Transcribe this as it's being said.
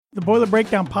The Boiler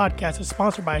Breakdown podcast is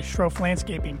sponsored by Schroff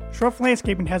Landscaping. Schroff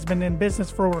Landscaping has been in business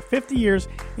for over 50 years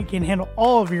and can handle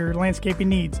all of your landscaping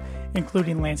needs,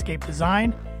 including landscape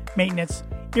design, maintenance,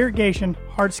 irrigation,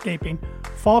 hardscaping,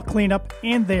 fall cleanup,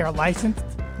 and they are licensed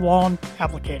lawn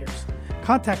applicators.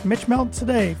 Contact Mitch Melton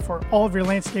today for all of your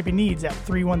landscaping needs at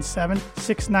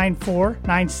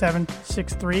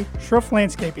 317-694-9763. Schroff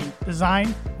Landscaping,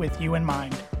 design with you in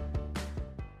mind.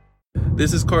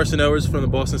 This is Carson Owers from the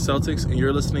Boston Celtics, and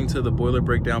you're listening to the Boiler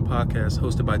Breakdown podcast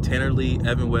hosted by Tanner Lee,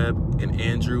 Evan Webb, and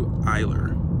Andrew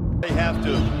Eiler. They have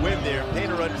to win there.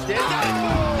 Painter understands.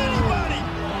 Anybody!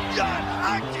 John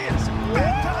Hopkins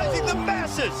baptizing the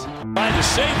masses. Trying to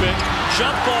save it.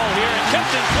 Jump ball here and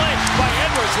kept in play by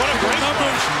Edwards. What a great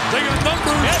numbers. They got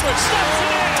numbers. Edwards steps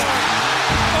it in.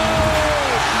 Oh!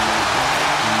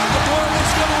 The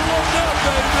Boilers going to walk out,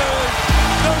 baby.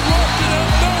 They're walking out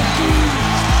Mackey.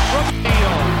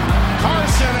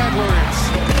 Carson Edwards.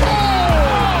 Oh,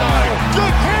 my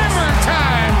good hammer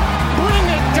time. Bring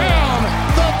it down.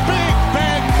 The big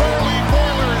bad burly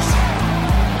Boilers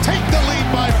take the lead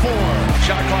by 4.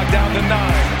 Shot clock down to 9.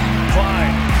 Klein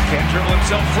can't dribble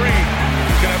himself free.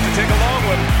 He's going to have to take a long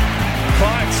one.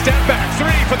 Klein, step back, 3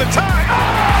 for the tie. Oh,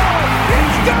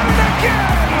 he's done it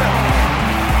again.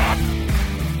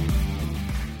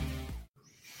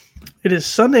 It is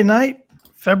Sunday night,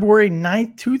 February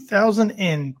 9th,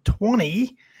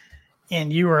 2020,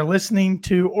 and you are listening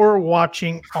to or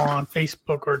watching on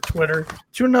Facebook or Twitter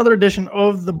to another edition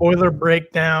of the Boiler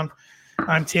Breakdown.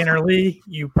 I'm Tanner Lee.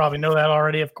 You probably know that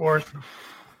already, of course.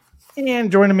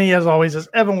 And joining me, as always, is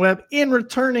Evan Webb, and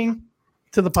returning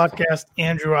to the podcast,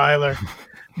 Andrew Eiler.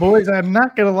 Boys, I'm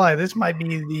not going to lie. This might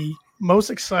be the most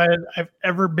excited I've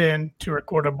ever been to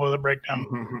record a Boiler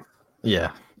Breakdown.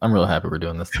 Yeah. I'm really happy we're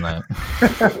doing this tonight.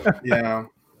 Yeah.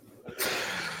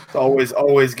 It's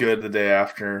always good the day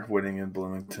after winning in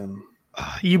Bloomington.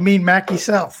 You mean Mackey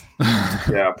South?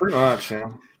 Yeah, pretty much,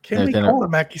 yeah. Can we call it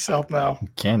Mackey South now?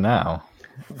 Can now.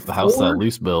 The house that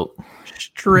Luce built.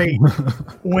 Straight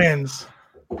wins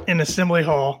in Assembly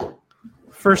Hall.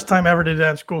 First time ever to do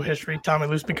that in school history. Tommy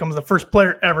Luce becomes the first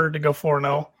player ever to go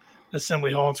 4-0 in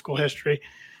Assembly Hall in school history.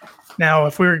 Now,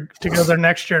 if we were to go there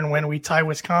next year and win, we tie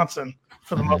Wisconsin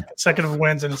for the most consecutive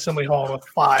wins in Assembly Hall with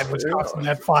 5. Wisconsin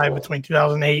had 5 between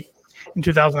 2008 and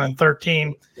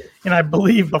 2013. And I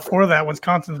believe before that,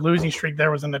 Wisconsin's losing streak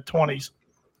there was in the 20s.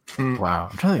 Wow.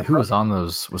 I'm trying to think who was on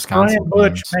those Wisconsin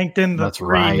Brian Butch teams. banked in the That's 3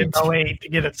 right. in 08 to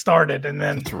get it started. And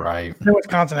then That's right.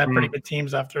 Wisconsin had pretty good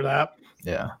teams after that.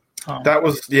 Yeah. That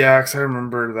was, because I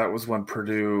remember that was when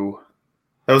Purdue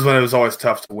 – that was when it was always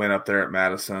tough to win up there at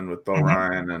Madison with Bo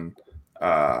Ryan. And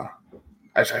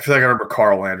I feel like I remember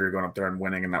Carl Landry going up there and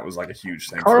winning, and that was like a huge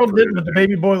thing. Carl didn't, but the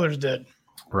Baby Boilers did.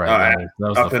 Right. That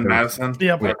was up the in first. Madison?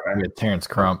 Yep. We had Terrence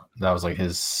Crump. That was like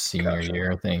his senior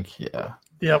year, I think. Yeah.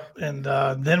 Yep. And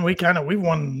then we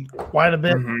won quite a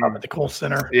bit up at the Kohl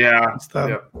Center. Yeah.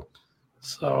 Yep.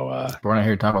 So We're not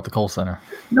here to talk about the Kohl Center.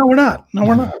 no, we're not. No,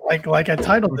 we're not. Like I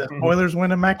titled it, Boilers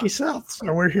win in Mackey South.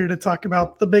 So we're here to talk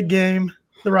about the big game,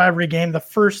 the rivalry game, the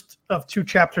first of 2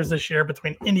 chapters this year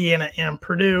between Indiana and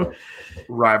Purdue.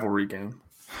 Rivalry game.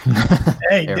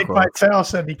 Hey, Air Dick quotes. Vitale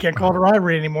said he can't call it a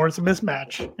rivalry anymore. It's a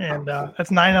mismatch. And that's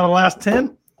 9 out of the last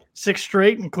 10, 6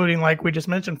 straight, including, like we just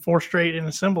mentioned, 4 straight in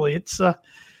Assembly. It's,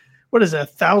 what is it,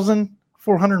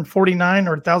 1,449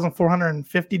 or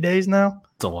 1,450 days now?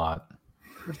 It's a lot.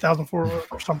 1,004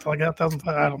 or something like that.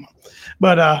 1,005, I don't know.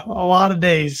 But a lot of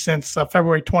days since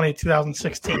February 20,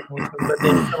 2016, which was the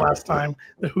day the last time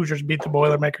the Hoosiers beat the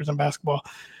Boilermakers in basketball.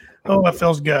 Oh, it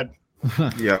feels good.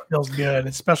 Yeah. Feels good,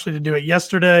 especially to do it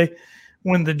yesterday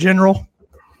when the general,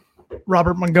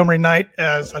 Robert Montgomery Knight,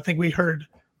 as I think we heard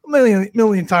a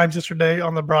million times yesterday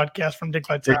on the broadcast from Dick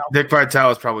Vitale. Dick Vitale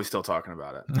is probably still talking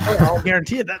about it. I'll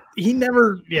guarantee it that he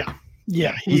never,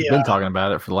 He's been talking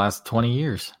about it for the last 20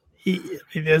 years.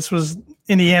 This was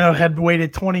Indiana had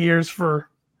waited 20 years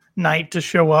for Knight to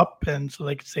show up, and so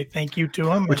they could say thank you to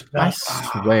him. Which I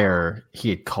swear he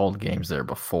had called games there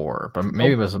before, but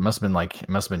maybe it must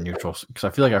have been neutral, because I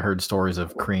feel like I heard stories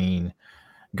of Crean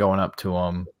going up to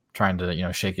him, trying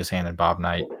to shake his hand, and Bob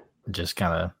Knight just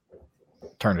kind of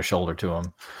turned a shoulder to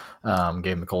him,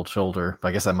 gave him the cold shoulder. But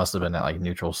I guess that must have been at like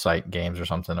neutral site games or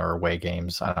something, or away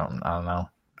games. I don't know.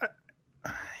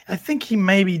 I think he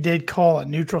maybe did call a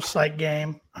neutral site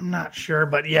game. I'm not sure,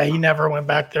 but yeah, he never went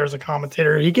back there as a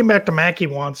commentator. He came back to Mackey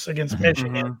once against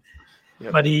Michigan,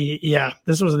 but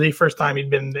this was the first time he'd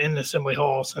been in the Assembly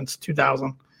Hall since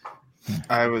 2000.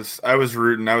 I was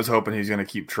rooting. I was hoping he's going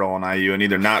to keep trolling IU and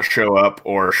either not show up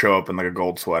or show up in like a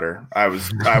gold sweater. I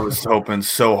was hoping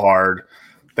so hard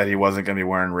that he wasn't going to be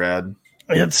wearing red.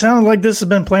 It sounded like this has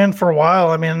been planned for a while.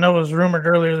 I mean, I know it was rumored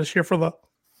earlier this year for the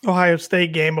Ohio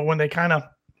State game, but when they kind of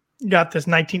got this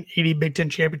 1980 Big Ten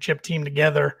championship team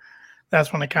together,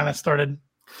 that's when it kind of started.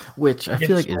 Which I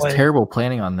feel like is terrible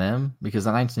planning on them because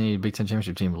the 1980 Big Ten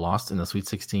championship team lost in the Sweet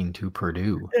 16 to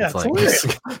Purdue. Yeah, it's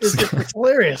hilarious. It's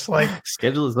hilarious. Like,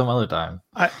 schedule it some other time.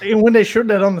 And when they showed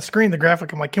that on the screen, the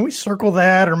graphic, I'm like, can we circle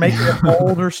that or make it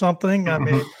bold or something? I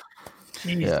mean,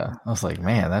 geez. Yeah, I was like,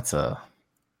 man, that's a.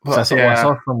 Well,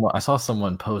 I saw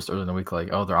someone post earlier in the week like,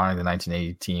 oh, they're honoring the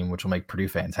 1980 team, which will make Purdue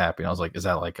fans happy. And I was like, is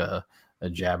that like a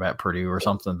jab at Purdue or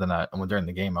something? Then during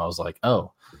the game, I was like,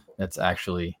 oh, that's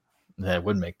actually. That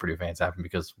would make Purdue fans happy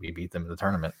because we beat them in the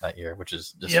tournament that year, which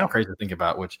is just crazy to think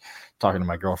about. Which, talking to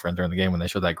my girlfriend during the game when they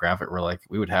showed that graphic, we're like,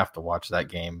 we would have to watch that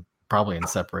game probably in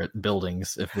separate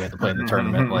buildings if we had to play in the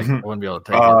tournament. Like, I wouldn't be able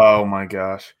to take it. Oh my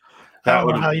gosh, I don't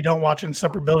know how you don't watch in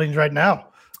separate buildings right now.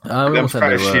 I'm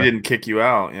surprised she didn't kick you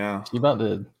out. Yeah, she about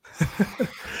did.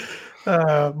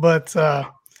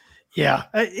 Yeah,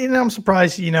 and I'm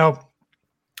surprised.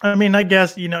 I mean, I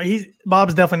guess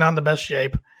Bob's definitely not in the best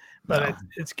shape. But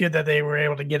it's good that they were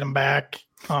able to get him back.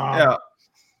 Before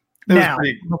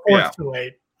it's too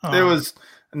late. It was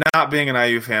not being an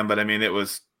IU fan, but I mean, it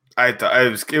was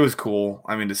cool.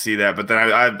 I mean, to see that, but then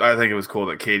I think it was cool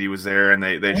that Katie was there and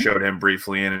they showed him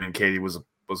briefly in, and Katie was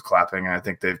clapping. And I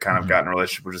think they've kind of gotten a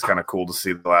relationship, which is kind of cool to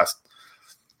see the last,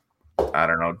 I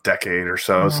don't know, decade or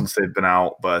so since they've been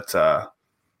out. But I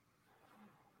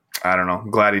don't know.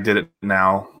 I'm glad he did it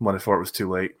now, before it was too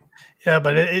late. Yeah,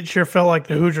 but it sure felt like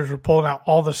the Hoosiers were pulling out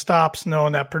all the stops,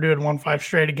 knowing that Purdue had won 5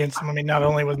 straight against them. I mean, not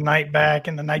only was Knight back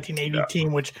in the 1980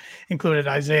 team, which included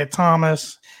Isaiah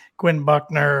Thomas, Quinn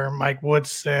Buckner, Mike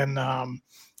Woodson,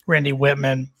 Randy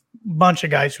Whitman, bunch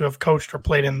of guys who have coached or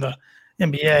played in the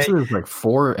NBA. So there's like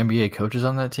 4 NBA coaches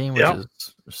on that team, which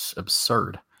is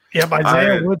absurd. Yep,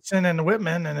 Isaiah, Woodson, and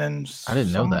Whitman, and then I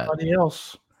didn't know that. Somebody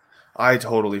else. I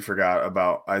totally forgot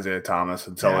about Isaiah Thomas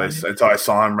until I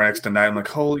saw him next to Knight. I'm like,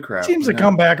 holy crap. Seems to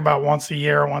come back about once a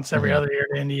year, once every other year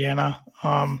to Indiana.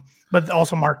 But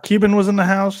also Mark Cuban was in the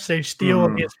house. Sage Steele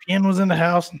of ESPN was in the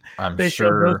house. And they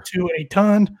showed those two a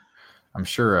ton. I'm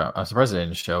sure. I'm surprised they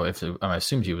didn't show. I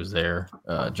assumed he was there.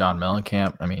 John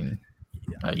Mellencamp. I mean,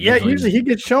 usually he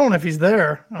gets shown if he's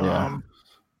there. Yeah.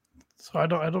 So I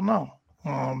don't know.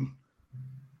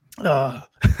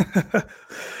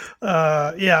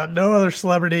 No other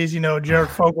celebrities. Jared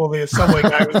Fogle, the Subway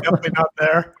guy, was definitely not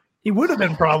there. He would have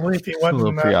been probably if he wasn't a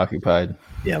little preoccupied.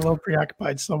 Yeah, a little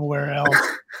preoccupied somewhere else.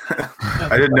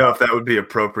 I didn't know if that would be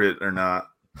appropriate or not.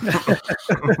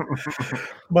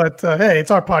 But hey,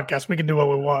 it's our podcast. We can do what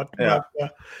we want. Yeah.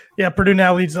 But, Purdue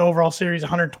now leads the overall series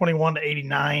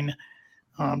 121-89.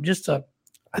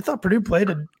 I thought Purdue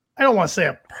played I don't want to say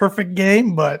a perfect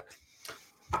game, but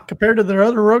compared to their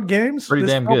other road games, pretty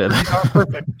damn good.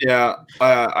 Perfect. Yeah,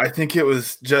 I think it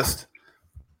was just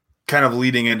kind of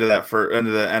leading into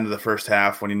the end of the first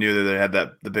half when you knew that they had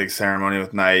the big ceremony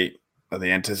with Knight, the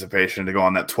anticipation to go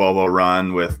on that 12-0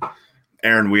 run with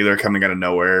Aaron Wheeler coming out of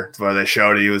nowhere. Where they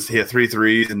showed he had 3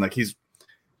 threes and like he's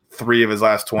 3 of his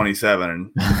last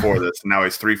 27 before this, and now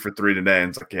he's 3 for 3 today. And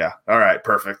it's like, yeah, all right,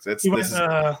 perfect.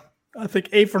 I think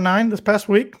 8 for 9 this past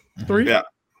week. 3. Yeah.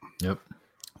 Yep.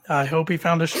 I hope he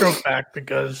found his stroke back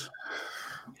because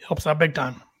it helps out big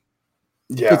time.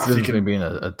 Yeah, it's going to be in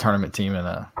a tournament team and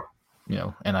a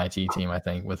NIT team. I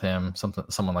think with him,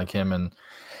 someone like him and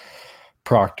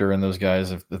Proctor and those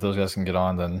guys. If those guys can get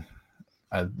on, then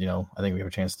I think we have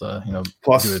a chance to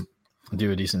plus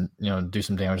do a decent do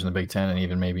some damage in the Big Ten and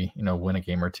even maybe win a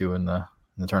game or 2 in the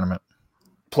tournament.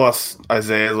 Plus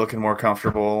Isaiah looking more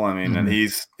comfortable. I mean, and he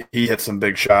hit some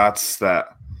big shots that.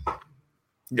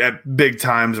 At big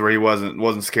times where he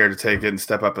wasn't scared to take it and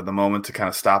step up at the moment to kind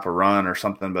of stop a run or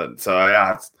something. But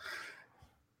so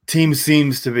team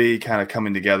seems to be kind of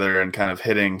coming together and kind of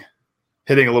hitting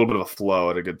a little bit of a flow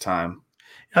at a good time.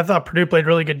 I thought Purdue played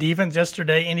really good defense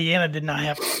yesterday. Indiana did not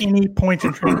have any points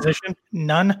in transition,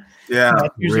 none. Yeah,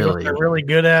 that's usually what they're really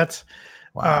good at.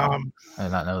 Wow. I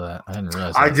did not know that. I didn't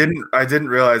realize that. I didn't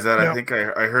realize that. Yeah. I think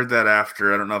I heard that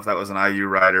after. I don't know if that was an IU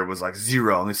writer. Was like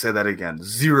 0. Let me say that again.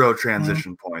 0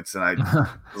 transition points. And I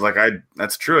was like,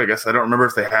 that's true. I guess I don't remember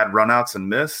if they had runouts and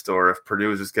missed or if Purdue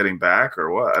was just getting back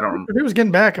or what. I don't remember. Purdue was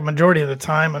getting back a majority of the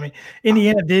time. I mean,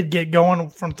 Indiana did get going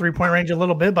from 3-point range a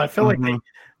little bit, but I feel like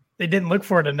they didn't look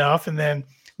for it enough. And then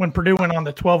when Purdue went on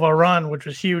the 12-0 run, which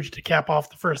was huge to cap off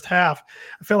the first half,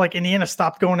 I feel like Indiana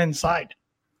stopped going inside.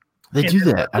 They do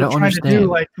that. I don't understand. To do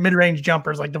like mid-range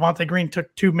jumpers. Like Devontae Green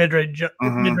took 2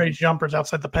 mid-range jumpers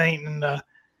outside the paint, and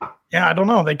Yeah, I don't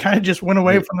know. They kind of just went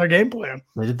away from their game plan.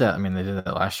 They did that. I mean, they did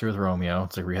that last year with Romeo.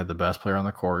 It's like we had the best player on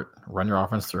the court. Run your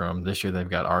offense through him. This year they've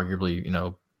got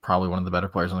arguably, probably one of the better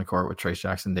players on the court with Trace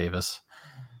Jackson Davis.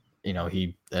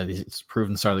 He's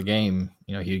proven the start of the game.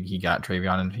 He got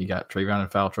Travion in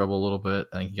foul trouble a little bit.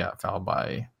 I think he got fouled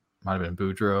by might have been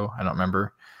Boudreaux. I don't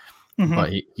remember. Mm-hmm.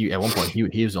 But he at one point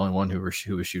he was the only one who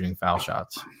was shooting foul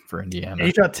shots for Indiana.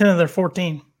 He shot 10 of their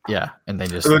 14. Yeah, and they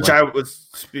just I was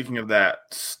speaking of that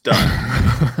stuff.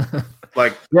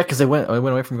 Because they went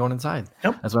away from going inside.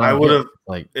 Yep. That's what I would have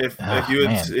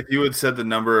if you had said the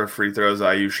number of free throws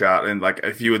IU shot, and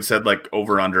if you had said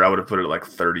over under, I would have put it at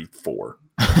 34.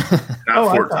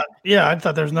 I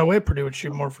thought there's no way Purdue would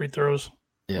shoot more free throws.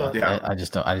 Yeah. I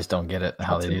just don't get it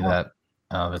how they do that.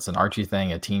 It's an Archie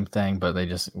thing, a team thing, but they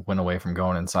just went away from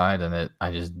going inside, and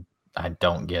I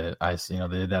don't get it. They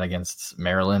did that against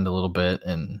Maryland a little bit,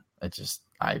 and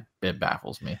it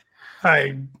baffles me.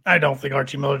 I don't think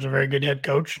Archie Miller's a very good head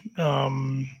coach.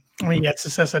 He had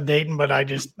success at Dayton, but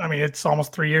it's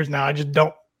almost 3 years now. I just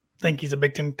don't think he's a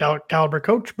Big Ten caliber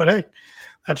coach. But hey,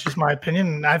 that's just my opinion.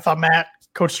 And I thought Matt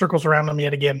coached circles around him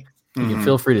yet again. You can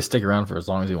feel free to stick around for as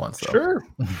long as he wants, though.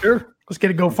 Sure. Let's get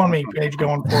a GoFundMe page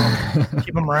going for him.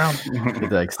 Keep him around. Get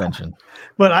that extension.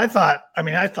 But I thought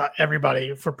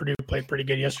everybody for Purdue played pretty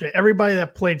good yesterday. Everybody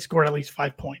that played scored at least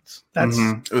 5 points. That's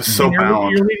it was so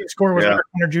balanced. Your leading scorer was Eric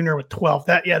Hunter Jr. with 12.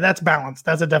 That's balance.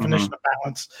 That's a definition of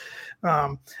balance.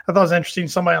 I thought it was interesting.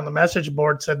 Somebody on the message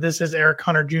board said this is Eric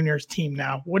Hunter Jr.'s team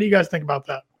now. What do you guys think about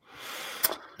that?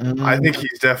 I think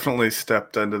he's definitely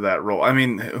stepped into that role. I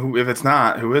mean, if it's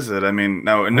not, who is it? I mean,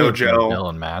 no Joe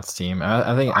and Matt's team.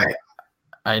 I think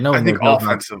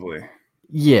offensively.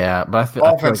 Yeah, but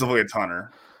offensively it's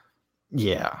Hunter.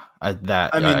 Yeah, I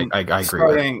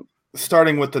agree.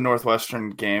 Starting with the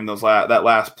Northwestern game, that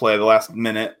last play, the last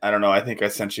minute. I don't know. I think I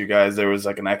sent you guys. There was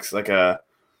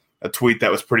a tweet that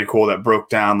was pretty cool that broke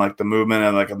down the movement,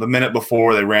 and the minute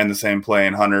before they ran the same play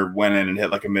and Hunter went in and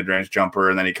hit a mid-range jumper,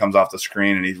 and then he comes off the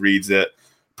screen and he reads it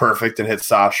perfect and hits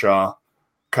Sasha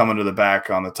coming to the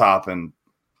back on the top, and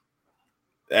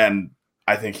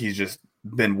I think he's just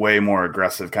been way more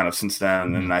aggressive kind of since then,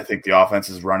 mm-hmm. and I think the offense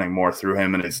is running more through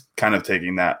him and is kind of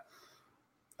taking that.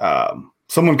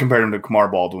 Someone compared him to Kamar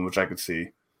Baldwin, which I could see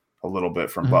a little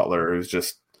bit from mm-hmm. Butler, who's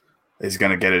just he's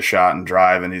going to get his shot and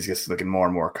drive, and he's just looking more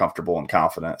and more comfortable and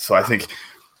confident. So I think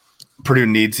Purdue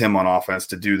needs him on offense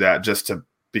to do that,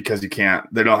 because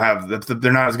they're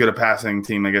not as good a passing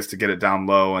team, I guess, to get it down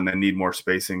low, and they need more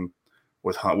spacing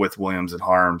with Williams and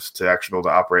Harms to actually be able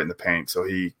to operate in the paint. So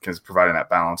he is providing that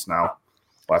balance now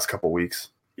last couple of weeks.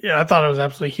 Yeah, I thought it was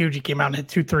absolutely huge. He came out and hit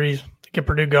 2 threes to get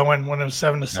Purdue going when it was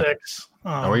 7-6.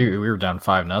 We were down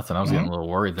 5-0. I was mm-hmm. getting a little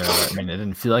worried there. I mean, it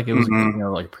didn't feel like it was mm-hmm.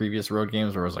 like previous road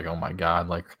games where it was oh my God,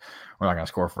 we're not going to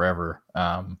score forever.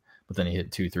 But then he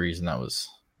hit 2 threes, and that was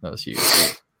huge.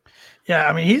 Yeah,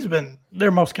 I mean, he's been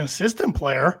their most consistent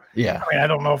player. Yeah. I mean, I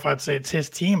don't know if I'd say it's his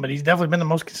team, but he's definitely been the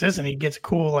most consistent. He gets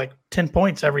cool 10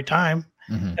 points every time.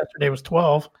 Mm-hmm. Yesterday was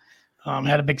 12.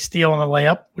 Had a big steal in the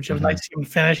layup, which was mm-hmm. nice to see him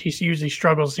finish. He usually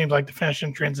struggles, seems like, to finish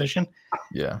in transition.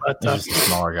 Yeah, but he's just a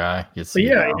smaller guy. A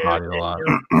lot.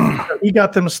 He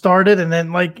got them started, and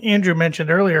then, like Andrew mentioned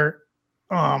earlier,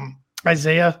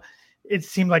 Isaiah. It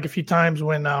seemed like a few times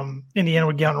when Indiana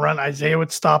would get on a run, Isaiah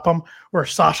would stop him, or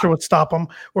Sasha would stop him,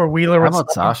 or Wheeler would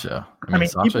stop him. How about Sasha? I mean,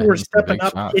 people were stepping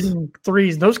up, hitting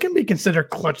threes. Those can be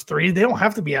considered clutch threes. They don't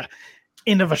have to be a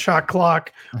end of a shot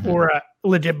clock mm-hmm. or a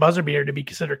legit buzzer beater to be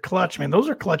considered clutch. I mean, those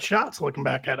are clutch shots looking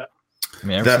back at it. I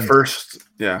mean, go for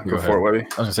it, Webby. I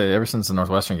was gonna say, ever since the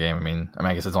Northwestern game,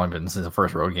 I guess it's only been since the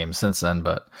first road game since then,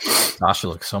 but Sasha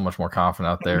looks so much more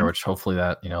confident out there, mm-hmm. which hopefully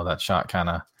that that shot kind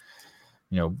of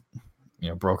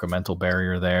broke a mental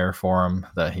barrier there for him,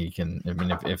 that he can. I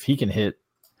mean, if he can hit,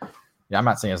 I'm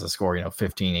not saying he has to score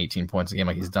 15, 18 points a game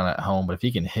like he's done at home, but if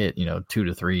he can hit 2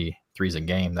 to 3 threes a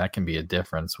game, that can be a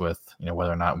difference with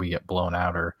whether or not we get blown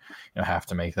out or have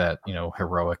to make that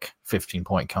heroic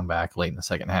 15-point comeback late in the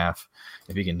second half.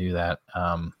 If he can do that,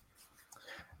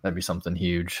 that'd be something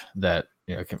huge that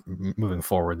moving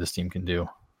forward this team can do.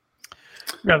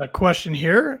 Got a question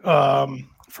here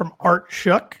from Art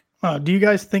Shuck. Do you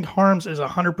guys think Harms is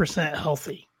 100%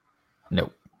 healthy?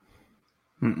 Nope.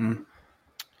 Mm-mm.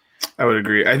 I would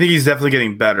agree. I think he's definitely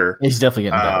getting better. He's definitely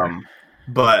getting better.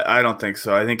 But I don't think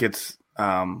so. I think it's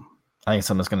I think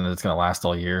something that's gonna last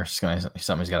all year. It's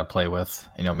something he's got to play with.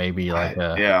 Maybe if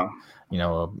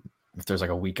there's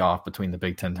a week off between the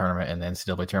Big Ten tournament and the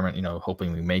NCAA tournament,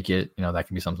 hoping we make it, that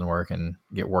can be something where it can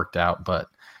get worked out. But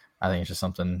I think it's just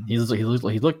something he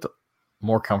looked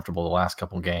more comfortable the last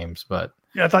couple games. But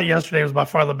yeah, I thought yesterday was by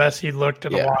far the best he looked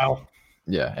in a while.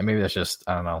 Yeah, and maybe that's just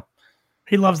I don't know.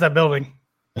 He loves that building.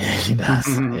 He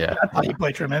does. Yeah, I thought he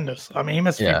played tremendous. I mean, he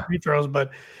missed a few Yeah. free throws,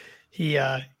 but he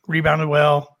rebounded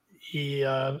well. He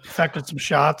affected some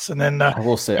shots, and then I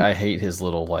will say I hate his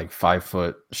little like 5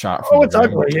 foot shot. From it's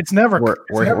ugly. It's never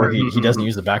where he doesn't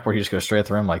use the backboard. He just goes straight at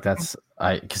the rim. Like that's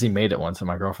because he made it once, and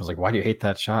my girlfriend was like, "Why do you hate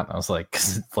that shot?" And I was like,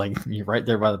 "Because it's like you're right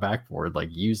there by the backboard. Like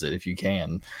use it if you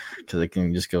can, because it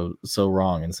can just go so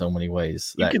wrong in so many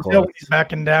ways." You can tell when he's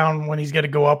backing down when he's going to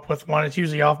go up with one. It's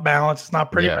usually off balance. It's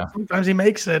not pretty, but sometimes he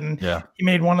makes it. And he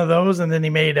made one of those, and then he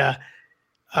made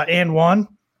and one.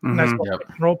 And that's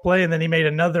role play, and then he made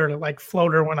another like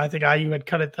floater when I think IU had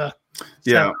cut it to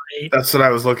 7 or 8. That's what I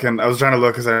was looking. I was trying to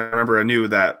look because I remember I knew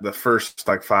that the first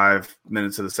like 5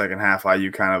 minutes of the second half,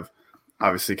 IU kind of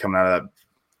obviously coming out of that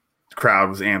crowd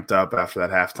was amped up after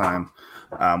that halftime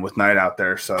with Knight out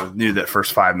there, so I knew that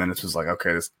first 5 minutes was like,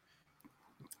 okay,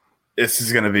 this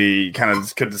is going to be kind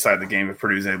of could decide the game if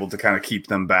Purdue's able to kind of keep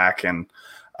them back. And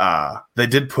they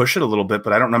did push it a little bit,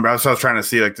 but I don't remember. I was trying to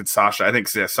see, like, did Sasha? I think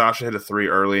Sasha hit a 3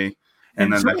 early,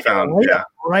 and then they found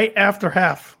right after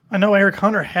half. I know Eric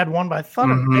Hunter had one, but I thought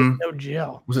it was no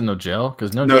gel. Was it no gel?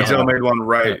 Because no gel made one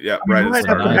right. Yeah, right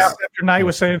after half. After Knight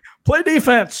was saying, "Play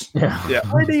defense." Yeah,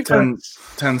 play defense.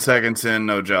 10 seconds in,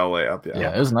 no gel layup.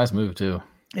 Yeah, it was a nice move too.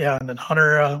 Yeah, and then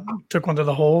Hunter took one to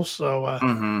the hole. So,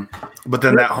 but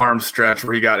then that harm stretch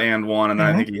where he got and one, and then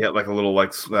I think he hit like a little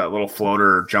that little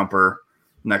floater jumper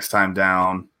next time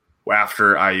down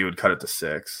after IU had cut it to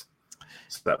 6,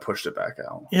 so that pushed it back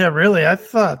out. Yeah, really. I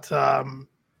thought, like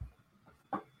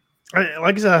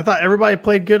I said, I thought everybody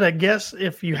played good. I guess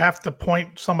if you have to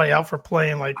point somebody out for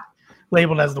playing like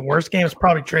labeled as the worst game, it's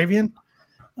probably Travion.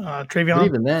 But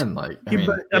even then, like he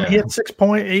had 6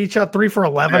 points. He shot 3 for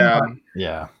 11.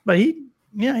 But he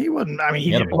wasn't. I mean, he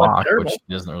had a block, which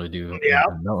he doesn't really do. Yeah,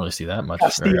 don't really see that much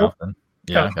very often.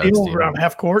 Yeah, steal around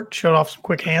half court, showed off some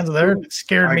quick hands there. It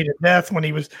scared me to death when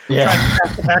he was trying to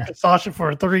pass the back to Sasha for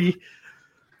a 3.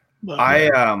 But,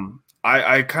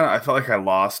 I felt like I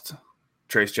lost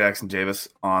Trace Jackson Davis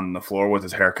on the floor with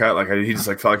his haircut. Like he just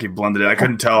like felt like he blended in. I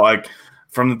couldn't tell like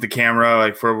from the camera,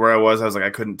 like for where I was like I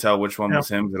couldn't tell which one was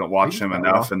him. I don't watch him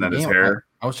enough, and then his hair.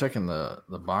 I was checking the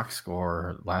box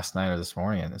score last night or this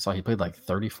morning, and saw he played like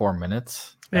 34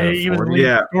 minutes. He was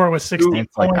leading score with 16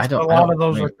 points. A lot of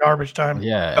those were garbage time.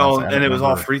 Yeah. And it was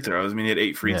all free throws. I mean, he had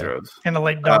 8 free throws and a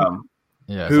late dunk.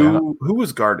 Who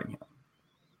was guarding him?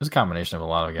 It was a combination of a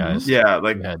lot of guys. Yeah,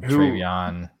 like you had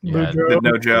Travion. You had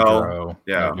no gel.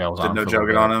 Yeah, did no gel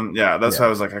get on him? Yeah, that's why I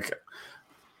was like, okay.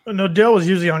 No gel was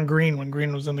usually on Green when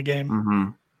Green was in the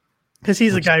game because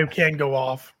he's a guy who can go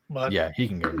off. But he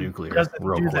can go nuclear. Doesn't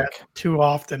do that too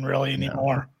often really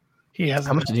anymore. He has.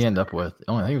 How much did he end up with?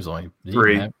 I think it was only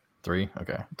 3. 3.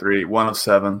 Okay. 3. 1 of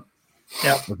 7.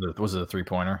 Yeah. Was it a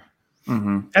 3-pointer?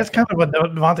 That's kind of what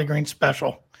Devontae Green's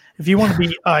special. If you want to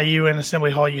beat IU in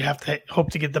Assembly Hall, you have to hope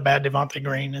to get the bad Devontae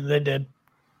Green, and they did.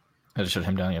 I just shut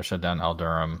him down. Shut down Al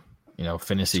Durham.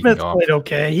 Finney Smith played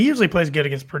okay. He usually plays good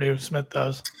against Purdue. Smith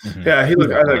does. Yeah, he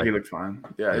looked. I think he looked fine.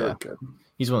 Yeah, he looked good.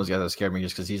 He's one of those guys that scared me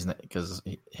just because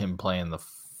him playing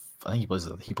I think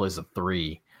he plays the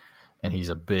 3, and he's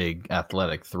a big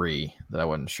athletic 3 that I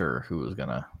wasn't sure who was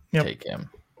gonna take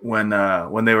him. When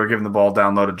they were giving the ball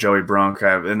down low to Joey Brunk,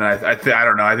 I don't know.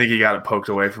 I think he got it poked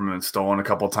away from him and stolen a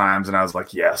couple times, and I was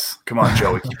like, yes, come on,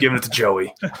 Joey, keep giving it to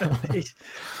Joey.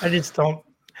 I just don't.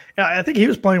 Yeah, I think he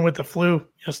was playing with the flu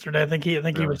yesterday. I think he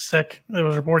was sick. It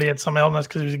was reported he had some illness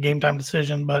because it was a game time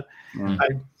decision, but I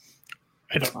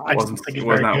don't think he's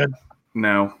very good.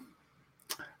 No,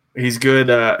 he's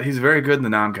good. He's very good in the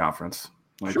non-conference.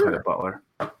 Like Kenneth Butler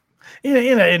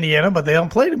in Indiana, but they don't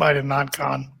play anybody in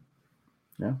non-con.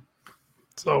 Yeah.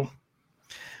 So,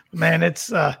 man,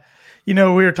 it's we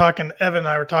were talking. Evan and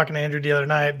I were talking to Andrew the other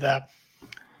night that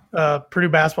Purdue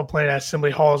basketball playing at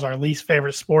Assembly Hall is our least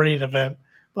favorite sporting event.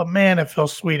 But man, it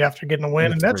feels sweet after getting a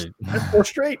win, and that's 4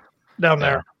 straight down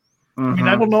there. I mean,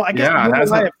 I don't know. I guess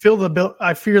I fear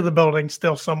the building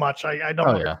still so much. I don't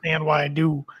understand why I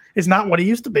do. It's not what it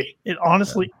used to be. It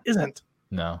honestly isn't.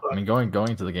 No, I mean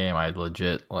going to the game, I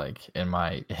legit in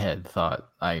my head thought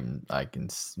I can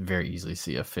very easily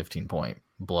see a 15-point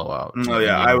blowout. Oh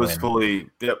yeah, I was fully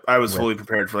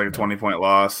prepared for like a 20-point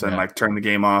loss and like turn the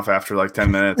game off after like 10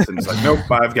 minutes and it's like, nope,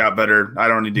 I've got better. I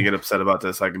don't need to get upset about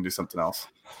this. I can do something else.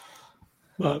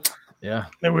 But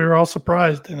we were all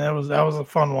surprised, and that was a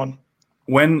fun one.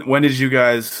 When did you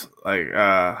guys let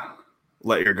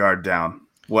your guard down?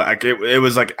 Well, it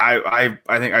was like I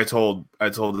think I told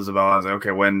Isabel, I was like,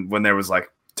 okay, when there was like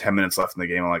 10 minutes left in the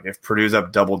game, I'm like, if Purdue's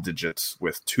up double digits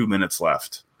with 2 minutes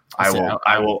left, I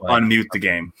will unmute the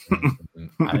game.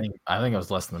 I think it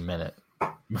was less than a minute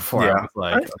before I was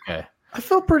like, okay. I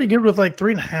felt pretty good with like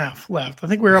 3.5 left. I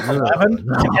think we were up 11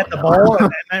 and hit the ball,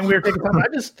 and we were taking time.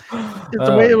 It's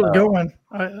the way it was going.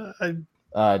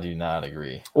 I do not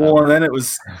agree. Well, and then it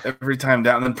was every time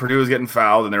down. And then Purdue was getting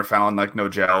fouled, and they were fouling like no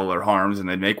gel or harms, and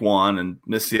they'd make one and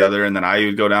miss the other, and then IU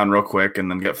would go down real quick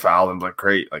and then get fouled, and like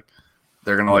great, like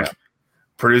they're gonna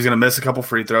Purdue's gonna miss a couple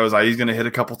free throws, IU's gonna hit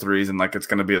a couple threes, and like it's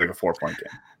gonna be like a 4-point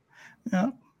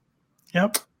game.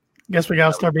 Yep. Guess we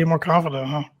gotta start being more confident,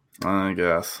 huh? I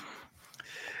guess.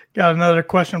 Got another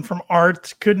question from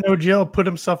Art. Could No-Gel put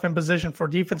himself in position for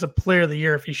Defensive Player of the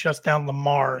Year if he shuts down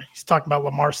Lamar? He's talking about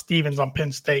Lamar Stevens on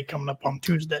Penn State coming up on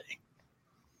Tuesday.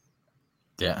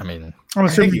 Yeah, I mean, I'm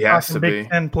assuming he has to Big be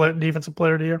Ten Defensive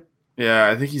Player of the Year. Yeah,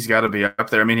 I think he's got to be up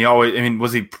there. I mean,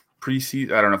 was he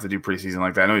preseason? I don't know if they do preseason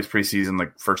like that. I know he's preseason,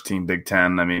 like first team Big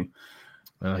Ten. I mean,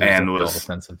 and was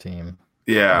defensive team.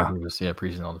 Yeah,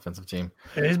 preseason all defensive team.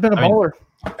 Yeah, he's been a baller.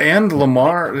 And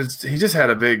Lamar, he just had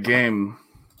a big game.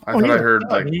 I heard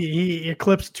like he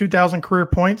eclipsed 2,000 career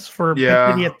points for he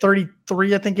had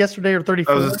 33, I think, yesterday or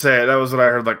 34. I was gonna say that was what I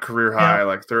heard, like career high. Yeah.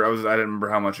 Like I didn't remember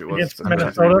how much it was. I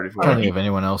don't think of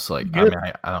anyone else. Like I mean,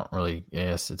 I don't really.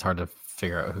 Yes, it's hard to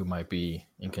figure out who might be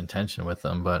in contention with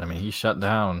them. But I mean, he shut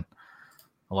down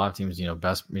a lot of teams.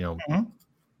 Best,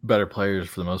 better players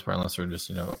for the most part, unless they're just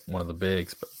one of the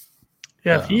bigs. But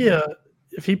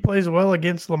if he plays well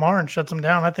against Lamar and shuts him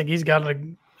down, I think he's got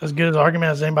as good an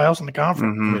argument as anybody else in the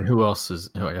conference. Mm-hmm. I mean, who else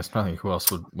is? I guess I think who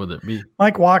else would it be?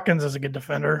 Mike Watkins is a good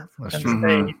defender. That's Penn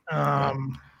true.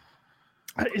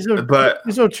 State.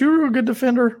 Is Ochuru a good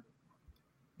defender?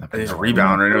 He's a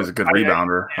rebounder. He was a good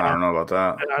rebounder. I don't know about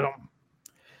that.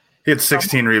 He had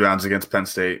 16 rebounds against Penn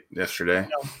State yesterday.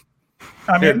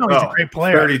 I mean, he's a great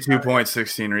player. 32 points,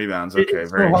 16 rebounds. Okay,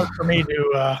 it's very hard for me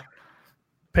to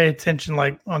pay attention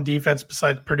like on defense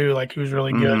besides Purdue, like who's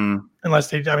really good, unless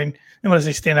they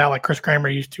stand out like Chris Kramer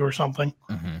used to or something.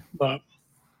 Mm-hmm. But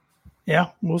yeah,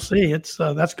 we'll see. It's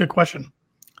that's a good question.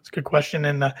 It's a good question,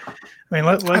 and we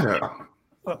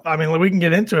can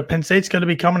get into it. Penn State's going to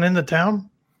be coming into town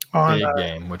on big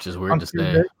game, which is weird to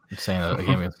say. Saying a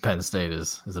game with Penn State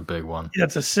is a big one. Yeah,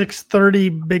 it's a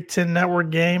 6:30 Big Ten Network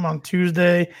game on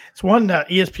Tuesday. It's one that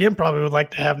ESPN probably would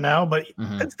like to have now, but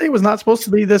Penn State was not supposed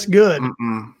to be this good.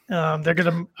 They're going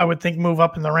to, I would think, move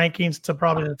up in the rankings to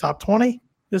probably the top 20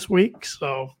 this week.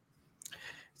 So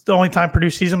it's the only time Purdue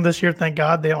sees them this year. Thank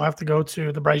God they don't have to go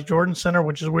to the Bryce Jordan Center,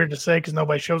 which is weird to say because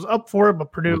nobody shows up for it.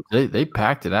 But Purdue, they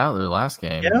packed it out their last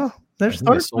game. Yeah, they're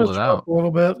starting to sold it out a little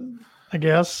bit, I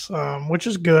guess, which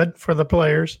is good for the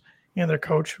players and their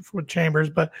coach with Chambers.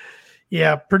 But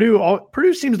yeah,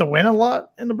 Purdue seems to win a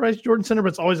lot in the Bryce Jordan Center, but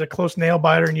it's always a close nail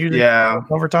biter and usually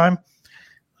overtime.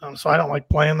 So I don't like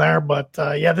playing there. But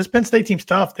this Penn State team's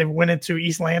tough. They went into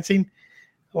East Lansing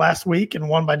last week and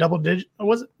won by double digits.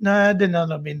 Was it? No, it didn't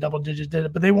end up being double digits, did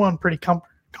it? But they won pretty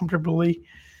comfortably.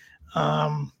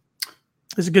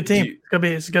 It's a good team.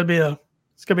 It's gonna be a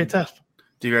test.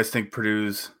 Do you guys think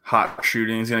Purdue's hot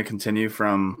shooting is going to continue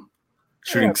from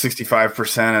shooting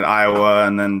 65% at Iowa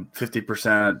and then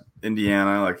 50% at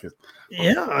Indiana?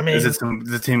 I mean, is it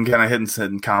the team kind of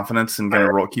hitting confidence and going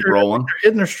to keep rolling? They're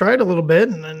hitting their stride a little bit,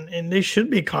 and they should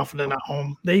be confident at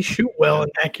home. They shoot well in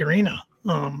Mackey Arena.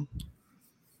 I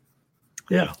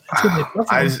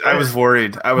was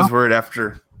worried. I was worried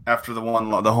after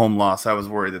the home loss. I was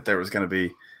worried that there was going to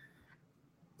be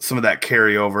some of that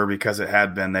carryover because it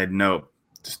had been. They'd know.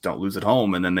 Just don't lose at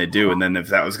home, and then they do. And then if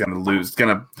that was going to lose, it's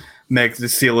going to make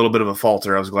see a little bit of a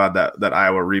falter. I was glad that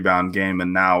Iowa rebound game,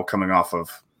 and now coming off of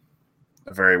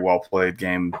a very well played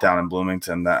game down in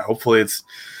Bloomington. That hopefully it's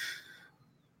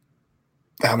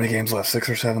how many games left? 6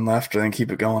 or 7 left, and then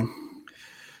keep it going.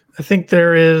 I think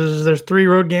there's 3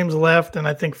 road games left, and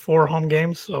I think 4 home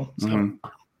games. So yeah,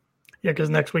 because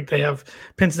next week they have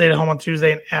Penn State at home on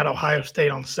Tuesday and at Ohio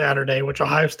State on Saturday, which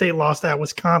Ohio State lost at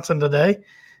Wisconsin today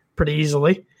pretty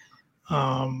easily.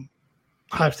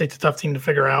 Ohio State's a tough team to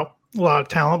figure out. A lot of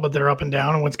talent, but they're up and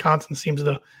down. And Wisconsin seems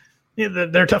to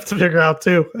they're tough to figure out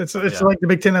too. It's like the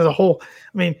Big Ten as a whole.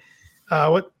 I mean,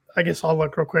 I guess I'll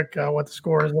look real quick what the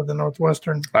score is with the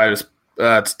Northwestern. It's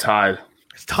tied.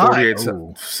 It's tied.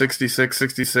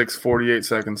 66, 48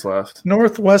 seconds left.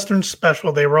 Northwestern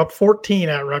special. They were up 14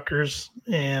 at Rutgers,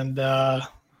 and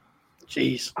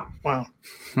geez, wow.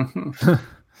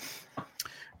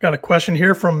 Got a question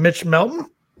here from Mitch Melton,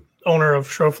 owner of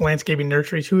Schroff Landscaping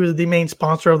Nurseries, who is the main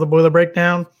sponsor of the Boiler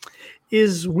Breakdown.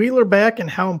 Is Wheeler back, and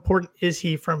how important is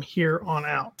he from here on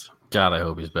out? God, I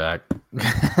hope he's back.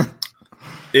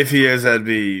 If he is, that'd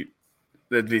be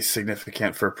it'd be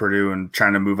significant for Purdue and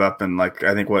trying to move up. And like,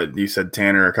 I think what you said,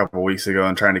 Tanner, a couple of weeks ago,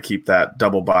 and trying to keep that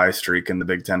double bye streak in the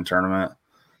Big Ten tournament.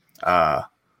 I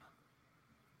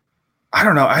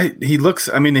don't know.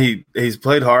 He's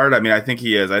played hard. I mean, I think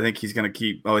he is. I think he's going to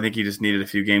keep. I think he just needed a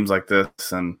few games like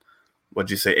this. And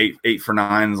what'd you say? 8 for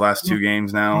 9 in his last 2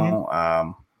 games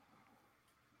now.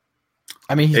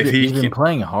 I mean, he's been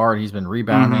playing hard. He's been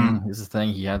rebounding. This is the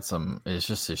thing. He had some. It's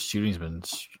just his shooting's been.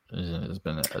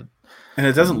 And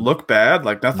it doesn't look bad.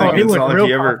 Like nothing. No, he it's looked not like real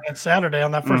he ever. Saturday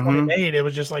on that first one he made. It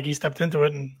was just like he stepped into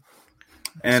it and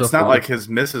it's not like his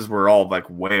misses were all like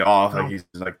way off. Like he's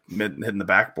like hitting the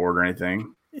backboard or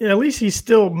anything. Yeah, at least he's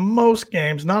still most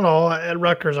games, not all. At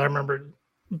Rutgers, I remember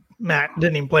Matt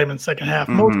didn't even play him in the second half.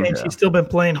 Most games he's still been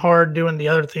playing hard, doing the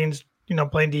other things.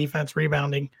 Playing defense,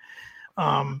 rebounding.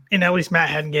 And at least Matt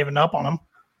hadn't given up on him.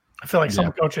 I feel like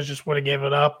some coaches just would have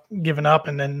given up,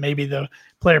 and then maybe the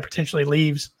player potentially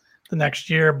leaves the next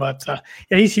year. But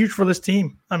he's huge for this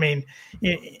team. I mean,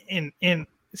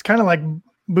 it's kind of like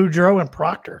Boudreaux and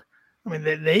Proctor. I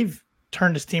mean, they've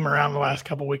turned this team around the last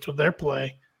couple of weeks with their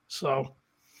play. So,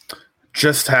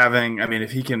 just having, I mean,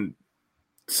 if he can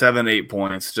 7-8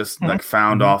 points, just like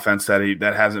found offense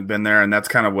that hasn't been there, and that's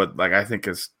kind of what I think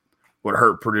is. What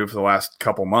hurt Purdue for the last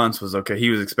couple months was, okay,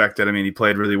 he was expected. I mean, he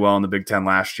played really well in the Big Ten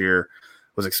last year,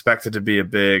 was expected to be a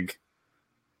big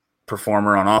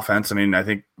performer on offense. I mean, I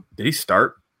think, did he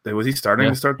start? Was he starting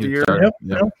to start the year?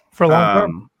 Yep. For a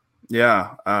long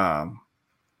time.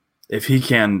 If he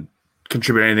can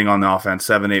contribute anything on the offense,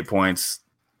 7-8 points,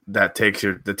 that takes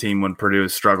the team when Purdue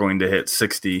is struggling to hit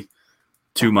 60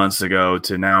 2 months ago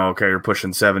to now, okay, you're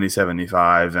pushing 70,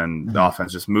 75, and the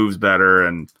offense just moves better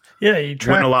and you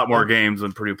win a lot more games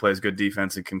when Purdue plays good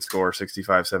defense and can score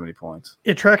 65, 70 points.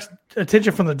 It attracts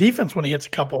attention from the defense when he hits a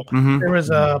couple. There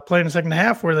was a play in the second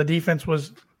half where the defense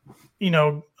was,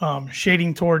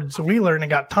 shading towards Wheeler and it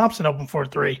got Thompson open for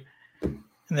 3. And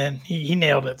then he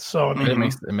nailed it. So I mean,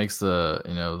 it makes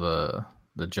the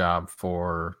job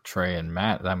for Trey and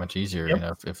Matt that much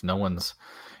easier. If no one's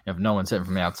hitting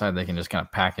from the outside, they can just kind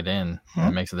of pack it in. And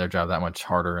it makes their job that much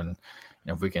harder. And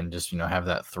if we can just have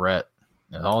that threat.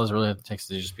 All it really takes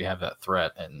to just have that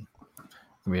threat, and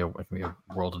it can be a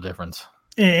world of difference.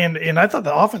 And I thought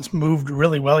the offense moved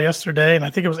really well yesterday, and I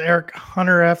think it was Eric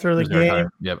Hunter after the game.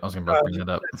 Yep, I was going to bring that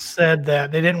up. Said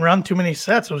that they didn't run too many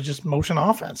sets; it was just motion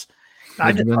offense.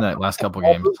 I did that last couple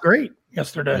games. Was great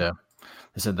yesterday. Yeah,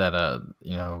 they said that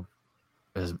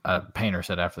as Painter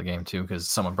said after the game too, because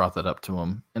someone brought that up to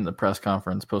him in the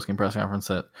post-game press conference,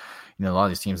 that a lot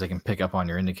of these teams, they can pick up on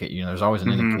your indicator. There's always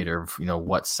an indicator of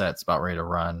what set's about ready to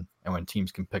run, and when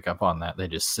teams can pick up on that, they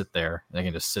just sit there. They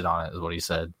can just sit on it, is what he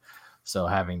said. So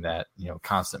having that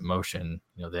constant motion,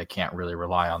 they can't really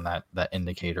rely on that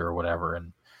indicator or whatever,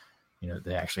 and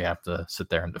they actually have to sit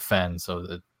there and defend.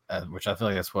 So that which I feel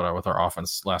like that's what with our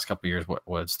offense last couple of years,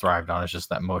 what it's thrived on is just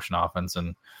that motion offense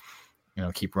and.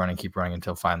 Keep running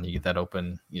until finally you get that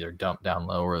open, either dump down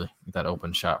low or that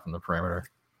open shot from the perimeter.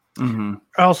 I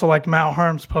also like Matt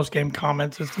Harm's post-game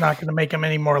comments. It's not going to make him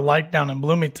any more liked down in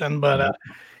Bloomington, but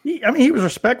he was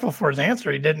respectful for his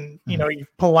answer. He didn't, he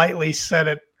politely said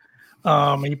it.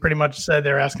 He pretty much said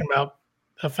they're asking about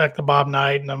the effect of Bob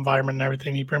Knight and the environment and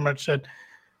everything. He pretty much said,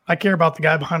 I care about the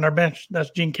guy behind our bench.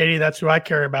 That's Gene Katie. That's who I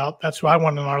care about. That's who I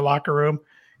want in our locker room.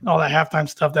 All that halftime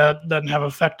stuff that doesn't have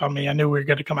effect on me. I knew we were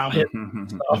going to come out hitting.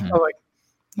 So I was like,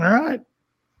 all right,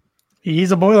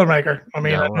 he's a Boilermaker. I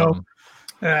mean, I know,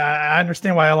 I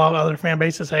understand why a lot of other fan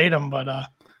bases hate him, but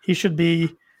he should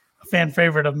be a fan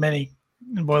favorite of many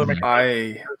in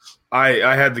Boilermaker.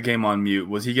 I had the game on mute.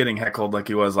 Was he getting heckled like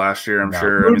he was last year? I'm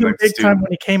sure. I mean, big time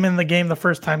when he came in the game the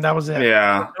first time. That was it.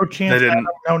 Yeah, no chance. They didn't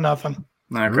know nothing.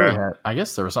 Okay. Really I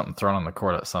guess there was something thrown on the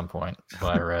court at some point.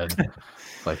 What I read.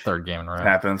 Like third game in a row.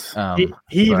 Happens.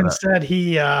 He even said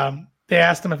they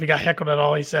asked him if he got heckled at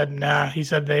all. He said, nah. He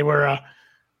said they were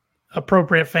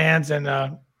appropriate fans and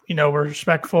were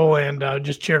respectful and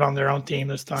just cheered on their own team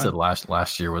this time. He said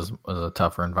last year was a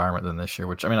tougher environment than this year,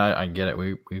 which I get it.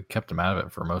 We kept them out of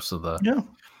it for most of the. Yeah.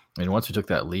 I mean, once we took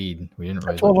that lead, we didn't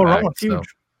really. 12 run was huge.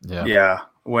 Yeah.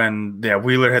 When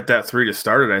Wheeler hit that 3 to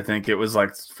start it, I think it was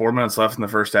like 4 minutes left in the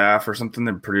first half or something.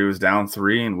 Then Purdue was down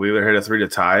 3, and Wheeler hit a 3 to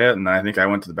tie it. And I think I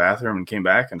went to the bathroom and came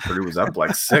back, and Purdue was up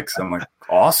like 6. I'm like,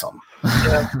 awesome.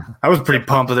 Yeah. I was pretty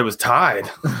pumped that it was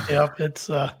tied. Yep, it's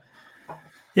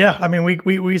I mean,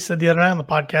 we said the other night on the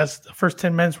podcast, the first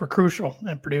 10 minutes were crucial,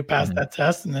 and Purdue passed that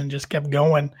test and then just kept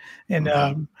going. And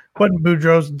wasn't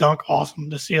Boudreaux's dunk awesome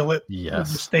to seal it?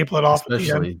 Yes, staple it off,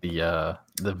 especially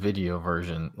the video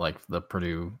version, like the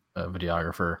Purdue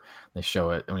videographer. They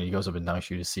show it, and when he goes up and dunks,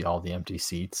 you just see all the empty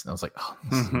seats. And I was like, oh,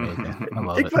 this is amazing. I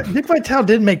love it. Dick Vitale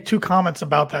did make 2 comments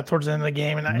about that towards the end of the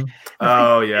game, and I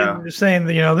think saying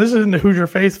that this isn't the Hoosier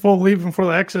faithful leaving for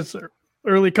the exits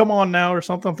early. Come on now, or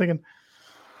something. I'm thinking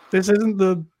this isn't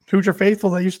the Hoosier faithful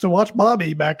that used to watch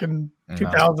Bobby back in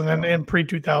 2000 and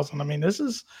pre-2000. I mean, this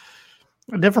is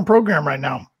a different program right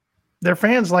now. Their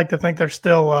fans like to think they're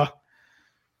still,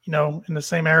 in the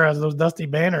same era as those dusty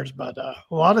banners. But a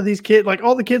lot of these kids, like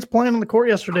all the kids playing on the court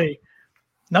yesterday,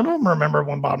 none of them remember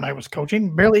when Bob Knight was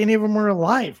coaching. Barely any of them were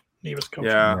alive when he was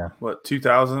coaching. Yeah. What,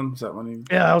 2000? Is that when he?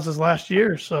 Yeah, that was his last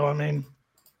year. So, I mean,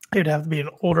 he'd have to be an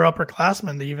older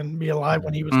upperclassman to even be alive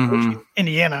when he was coaching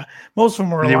Indiana. Most of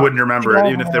them were alive. He wouldn't remember it,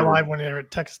 even if they were alive when they were at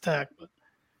Texas Tech. But.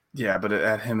 Yeah, but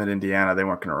at him at Indiana, they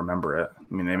weren't going to remember it.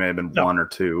 I mean, they may have been 1 or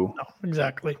 2. No,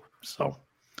 exactly. So,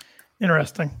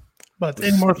 interesting. But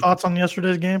any more thoughts on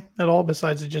yesterday's game at all,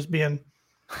 besides it just being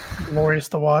glorious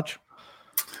to watch?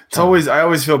 I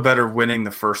always feel better winning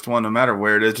the first one, no matter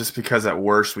where it is, just because at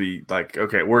worst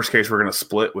worst case, we're going to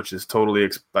split, which is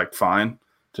totally fine.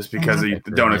 Just because you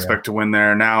don't expect to win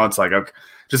there. Now it's like, okay,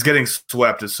 just getting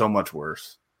swept is so much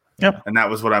worse. Yep. And that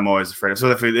was what I'm always afraid of.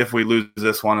 So if we lose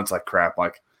this one, it's like crap.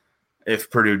 Like if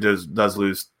Purdue did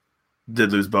lose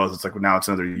both, it's like now it's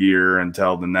another year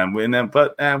until then we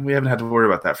haven't had to worry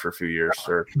about that for a few years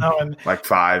or like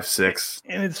 5, 6.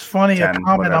 And it's funny, 10, a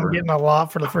comment whatever. I'm getting a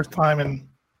lot for the first time in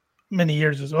many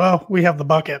years as well. We have the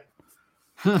bucket.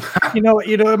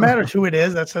 It matters who it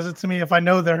is that says it to me. If I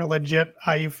know they're a legit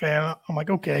IU fan, I'm like,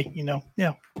 okay,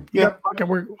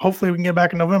 hopefully we can get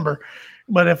back in November.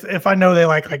 But if I know they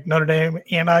like Notre Dame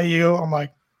and IU, I'm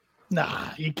like, nah,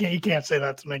 you can't say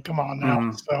that to me. Come on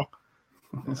now. So,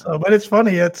 but it's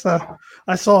funny. It's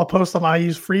I saw a post on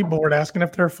IU's free board asking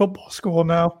if they're a football school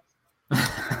now.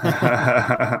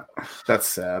 That's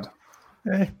sad.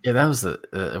 Hey. Yeah, that was we were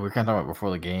kind of talking about before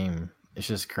the game. It's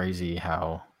just crazy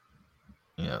how.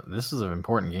 This is an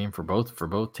important game for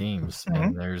both teams,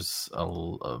 and there's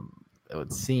it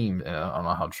would seem, and I don't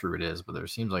know how true it is, but there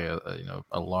seems like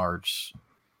a large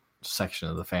section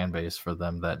of the fan base for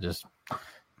them that just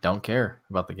don't care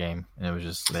about the game, and it was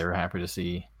just they were happy to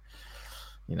see,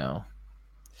 but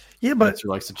who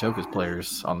likes to choke his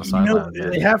players on the sideline.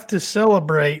 They have to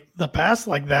celebrate the past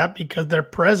like that because their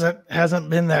present hasn't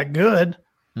been that good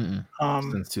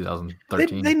since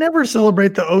 2013. They never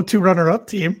celebrate the 0-2 runner-up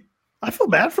team. I feel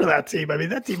bad for that team. I mean,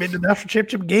 that team made the national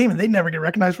championship game, and they never get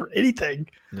recognized for anything.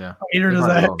 Yeah, either does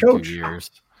the head coach. 2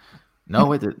 years. No,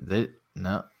 wait,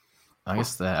 no. I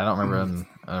guess that I don't remember them.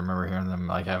 I remember hearing them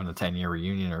like having a 10-year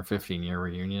reunion or 15-year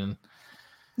reunion.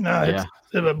 No,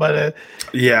 but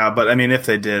I mean, if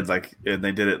they did, and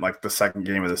they did it like the second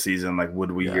game of the season, like,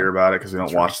 would we hear about it? Because we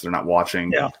don't watch. They're not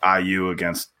watching IU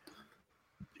against.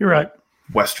 You're right.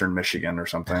 Western Michigan or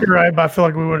something. You're right, but I feel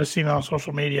like we would have seen it on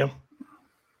social media.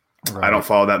 Right. I don't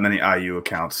follow that many IU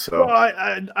accounts, so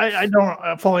I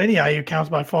don't follow any IU accounts,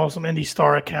 but I follow some Indy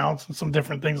Star accounts and some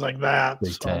different things like that.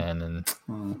 Big Ten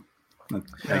and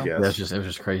I guess it was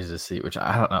just crazy to see. Which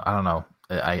I don't know.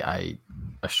 I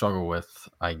struggle with.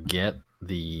 I get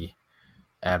the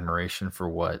admiration for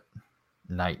what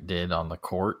Knight did on the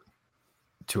court.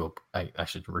 I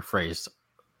should rephrase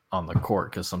on the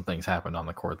court because some things happened on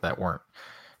the court that weren't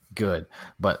good,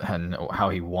 but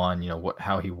how he won.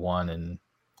 How he won and.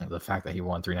 The fact that he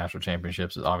won 3 national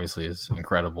championships is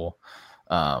incredible.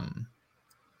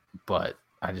 But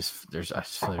I just feel there's a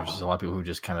lot of people who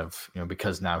just kind of,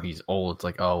 because now he's old, it's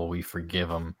like, oh, well, we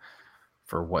forgive him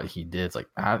for what he did. It's like,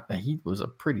 he was a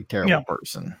pretty terrible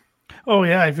person. Oh,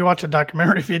 yeah. If you watch a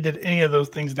documentary, if he did any of those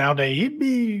things nowadays, he'd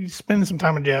be spending some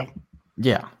time in jail.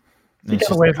 Yeah. He got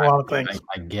away with a lot of things.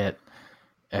 I get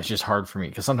it's just hard for me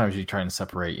because sometimes you try and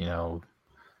separate,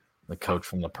 the coach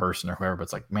from the person or whoever, but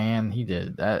it's like, man, he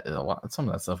did that a lot. Some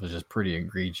of that stuff is just pretty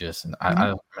egregious, and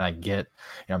I get.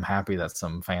 I'm happy that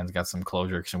some fans got some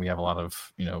closure because we have a lot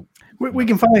of we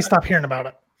can finally stop hearing about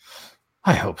it.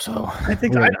 I hope so. I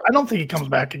don't think he comes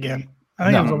back again. I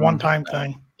think it was a one-time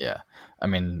thing. Yeah, I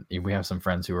mean, we have some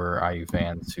friends who are IU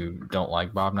fans who don't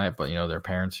like Bob Knight, but their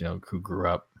parents, who grew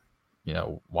up,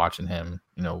 watching him,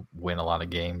 win a lot of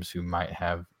games, who may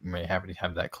have to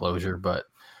have that closure, but.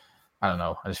 I don't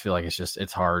know. I just feel like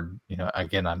it's hard.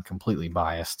 Again, I'm completely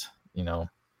biased,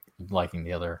 liking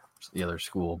the other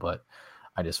school, but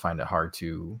I just find it hard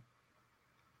to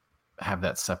have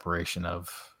that separation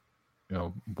of,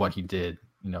 what he did,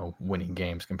 winning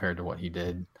games compared to what he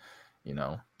did,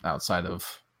 outside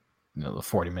of, the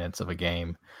 40 minutes of a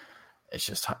game. It's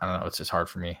just, I don't know. It's just hard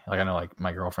for me. Like, I know, like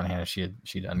my girlfriend, Hannah, she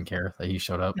doesn't care that he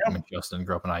showed up. I mean, Justin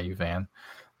grew up an IU fan,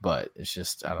 but it's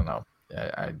just, I don't know.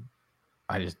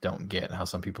 I just don't get how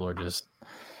some people are just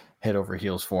head over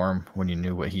heels for him when you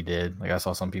knew what he did. Like I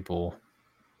saw some people,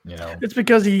 it's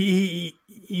because he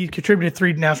contributed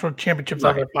 3 national championships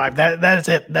out of 5. That is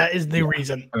it. That is the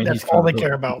reason. I mean, that's all they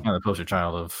care about. Kind of the poster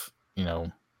child of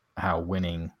how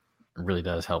winning really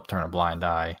does help turn a blind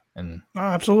eye, and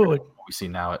absolutely what we see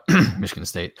now at Michigan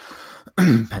State,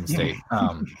 Penn State.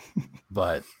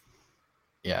 But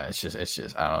yeah, it's just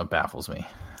I don't know. It baffles me.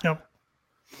 Yep.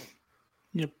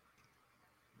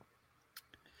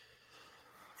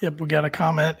 We got a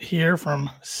comment here from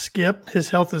Skip.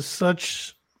 His health is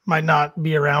such. Might not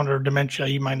be around, or dementia.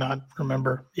 He might not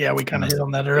remember. Yeah, we kind of hit on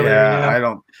that earlier. Yeah, I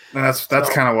don't. That's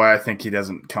kind of why I think he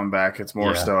doesn't come back. It's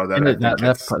more so that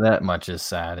that much is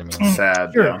sad. I mean,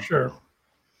 sad. Sure.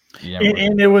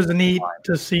 And it was neat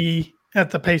to see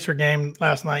at the Pacer game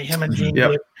last night. Him and Gene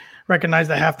did recognize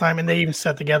at halftime, and they even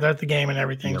sat together at the game and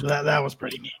everything. So that was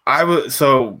pretty neat.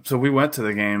 So we went to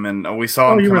the game and we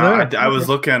saw him come out. I was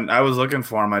looking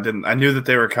for him. I knew that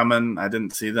they were coming. I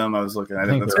didn't see them. I was looking. I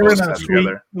didn't. They were in a suite.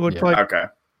 Together. Looked like okay.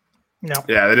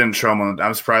 Yeah, they didn't show him.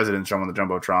 I'm surprised they didn't show him on the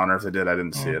Jumbotron, or if they did, I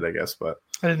didn't see it. I guess, but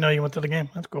I didn't know you went to the game.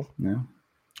 That's cool. Yeah.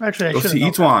 Actually, go see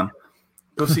Etuan.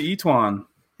 Go see Etuan.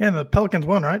 Yeah, the Pelicans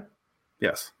won, right?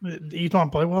 Yes. Did Etuan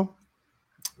play well?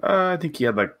 I think he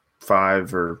had like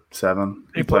 5 or 7.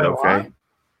 He played okay.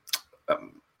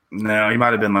 No, he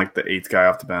might have been like the 8th guy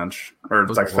off the bench, or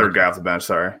it's like 3rd guy off the bench.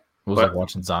 Sorry, it was like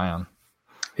watching Zion.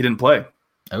 He didn't play.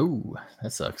 Oh,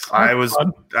 that sucks. I was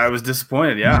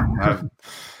disappointed. Yeah,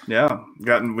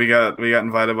 we got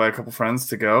invited by a couple friends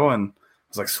to go, and I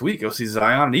was like, sweet, go see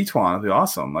Zion and Etuan. It'd be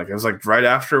awesome. Like it was like right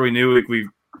after we knew we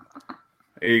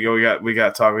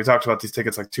talked about these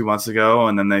tickets like 2 months ago,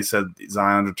 and then they said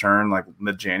Zion's return like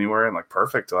mid-January. I'm like,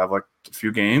 perfect. I'll have like a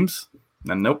few games.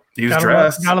 And nope, he was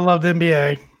dressed. Gotta love the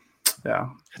NBA. Yeah,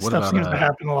 stuff seems to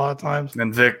happen a lot of times.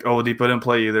 And Vic Oladipo didn't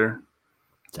play either.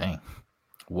 Dang,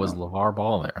 was LeVar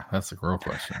Ball there? That's the real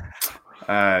question.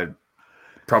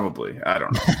 Probably. I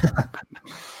don't know.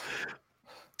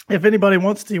 If anybody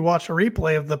wants to watch a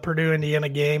replay of the Purdue-Indiana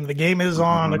game, the game is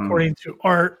on, according to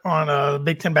Art, on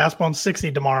Big Ten Basketball on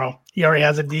 60 tomorrow. He already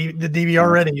has the DVR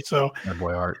ready. So my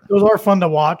boy Art. Those are fun to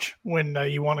watch when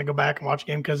you want to go back and watch a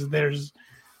game because there's,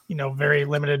 very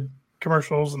limited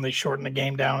commercials and they shorten the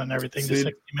game down and everything to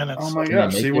 60 minutes. Oh, my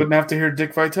gosh. So you wouldn't have to hear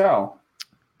Dick Vitale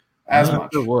as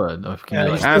much. It would. Can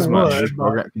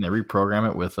they reprogram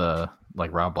it with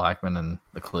like Rob Blackman and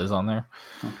the Cliz on there?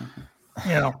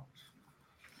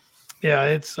 Yeah,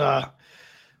 it's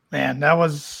man, that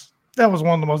was one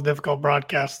of the most difficult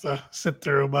broadcasts to sit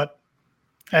through, but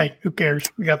hey, who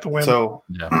cares? We got the win. So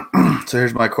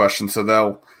here's my question. So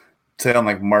they'll say on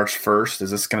like March 1st,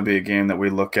 is this going to be a game that we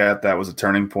look at that was a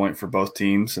turning point for both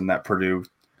teams and that Purdue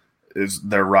is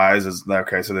their rise is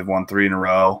okay, so they've won 3 in a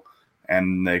row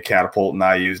and they catapult and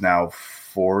IU's now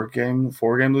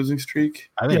 4-game losing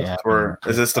streak? I think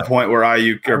is this the point where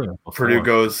IU or Purdue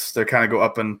goes, they kind of go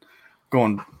up and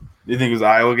going? Do you think it was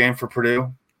Iowa game for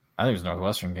Purdue? I think it was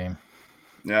Northwestern game.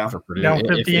 Yeah. For Purdue. Down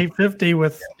 58-50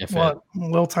 with a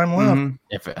little time left. Mm-hmm.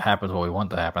 If it happens what we want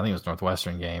to happen, I think it was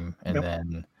Northwestern game. And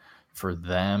then for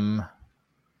them,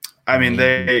 I mean,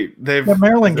 they've the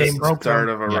Maryland game broke start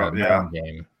of a Maryland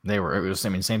game. It was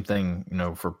same thing,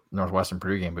 for Northwestern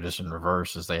Purdue game, but just in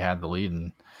reverse as they had the lead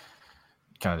and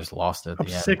kind of just lost it at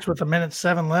the end. 6 with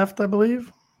 1:07 left, I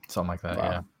believe. Something like that,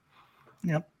 wow.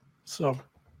 Yeah. Yep. So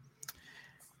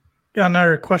got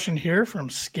another question here from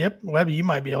Skip. Webby, you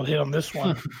might be able to hit on this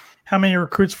one. How many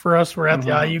recruits for us were at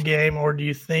the IU game, or do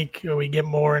you think we get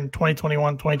more in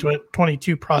 2021,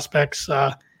 2022 prospects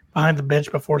behind the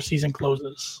bench before season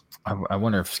closes? I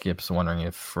wonder if Skip's wondering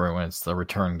if for when it's the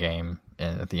return game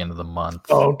at the end of the month.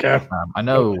 Oh, okay. I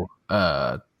know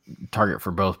target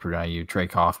for both Purdue and IU, Trey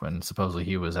Kaufman, supposedly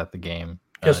he was at the game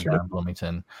down in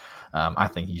Bloomington. I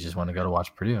think he just wanted to go to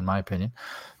watch Purdue, in my opinion.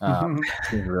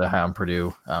 He's really high on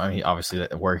Purdue. I mean, obviously,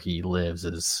 where he lives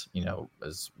is,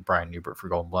 as Brian Newbert for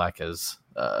Golden Black has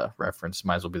referenced,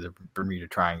 might as well be the Bermuda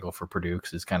Triangle for Purdue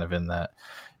because it's kind of in that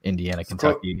Indiana,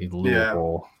 Kentucky,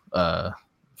 Louisville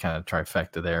kind of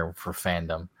trifecta there for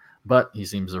fandom. But he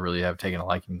seems to really have taken a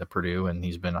liking to Purdue, and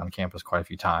he's been on campus quite a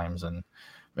few times. And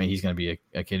I mean, he's going to be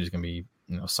a kid who's going to be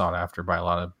sought after by a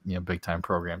lot of big time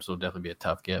programs. So it'll definitely be a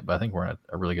tough get, but I think we're in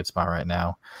a really good spot right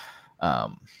now. I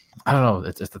don't know.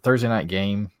 It's the Thursday night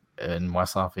game in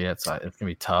West Lafayette, so it's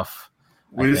gonna be tough.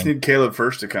 We just need Caleb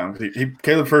First to come.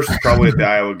 Caleb First is probably at the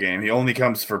Iowa game. He only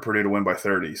comes for Purdue to win by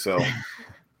 30, so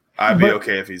I'd be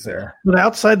okay if he's there. But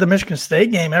outside the Michigan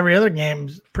State game, every other game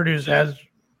Purdue's has,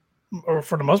 or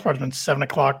for the most part, has been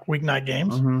 7:00 weeknight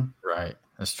games. Right.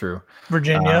 That's true.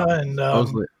 Virginia and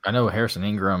I know Harrison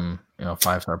Ingram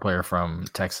 5-star player from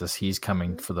Texas. He's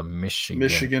coming for the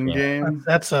Michigan game.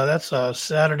 That's a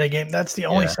Saturday game. That's the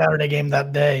only Saturday game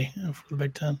that day for the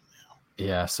Big Ten.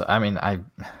 Yeah, so I mean, I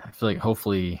feel like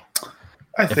hopefully,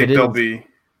 I think there'll be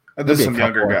some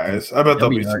younger guys. I bet there'll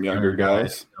be some younger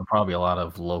guys. There'll probably be a lot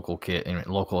of local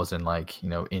local as in like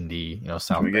Indy,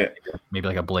 South. Maybe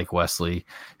like a Blake Wesley.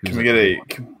 Can we get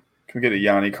a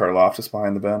Yanni Karloftis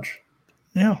behind the bench?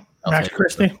 Yeah, Max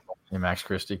Christie. Yeah, Max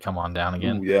Christie, come on down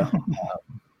again. Ooh, yeah.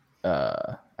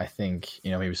 I think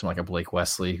maybe someone like a Blake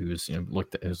Wesley who's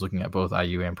who's looking at both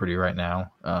IU and Purdue right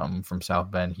now from South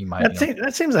Bend. He might.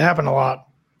 That seems to happen a lot.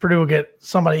 Purdue will get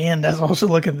somebody in that's also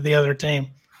looking at the other team.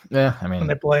 Yeah, I mean, when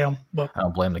they play them, but I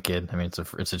don't blame the kid. I mean,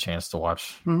 it's a chance to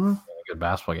watch a good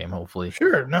basketball game. Hopefully,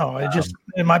 sure. No,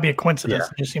 it might be a coincidence.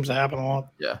 Yeah. It just seems to happen a lot.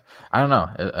 Yeah, I don't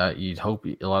know. You'd hope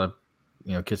a lot of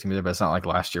kids can be there, but it's not like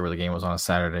last year where the game was on a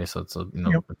Saturday, so it's a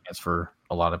chance for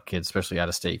a lot of kids, especially out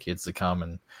of state kids, to come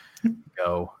and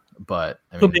go. But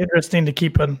it'll be interesting to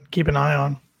keep an eye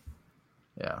on.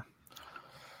 Yeah.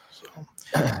 So,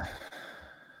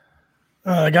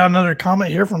 I got another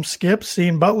comment here from Skip.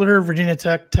 Seeing Butler, Virginia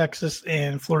Tech, Texas,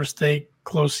 and Florida State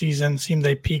close season, seemed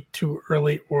they peaked too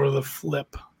early or the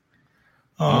flip.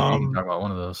 Talk about one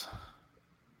of those.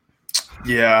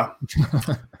 Yeah,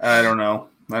 I don't know.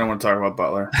 I don't want to talk about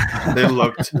Butler. They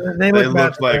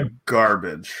looked like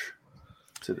garbage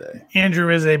today. Andrew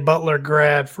is a Butler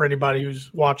grad for anybody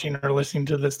who's watching or listening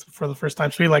to this for the first time.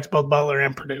 So he likes both Butler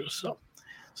and Purdue. So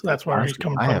that's where he's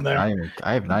coming from there.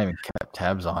 I have not even kept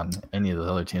tabs on any of the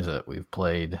other teams that we've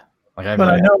played. But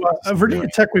I know Virginia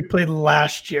Tech we played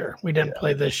last year. We didn't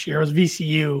play this year. It was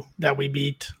VCU that we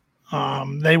beat.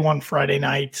 They won Friday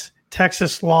night.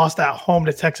 Texas lost at home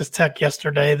to Texas Tech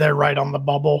yesterday. They're right on the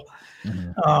bubble.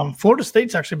 Mm-hmm. Florida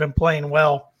State's actually been playing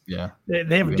well. Yeah.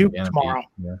 They have Duke tomorrow,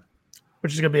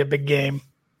 which is going to be a big game.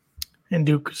 And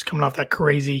Duke is coming off that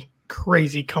crazy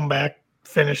comeback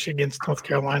finish against North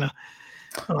Carolina.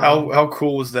 How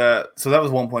cool was that? So that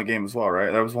was 1 point game as well,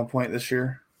 right? That was 1 point this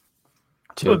year?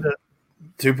 2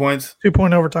 points? 2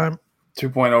 point overtime. 2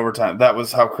 point overtime. That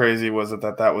was how crazy was it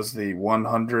that was the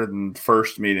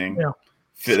 101st meeting? Yeah.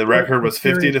 The record was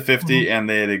 50-50, and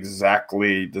they had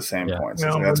exactly the same points.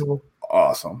 Yeah, that's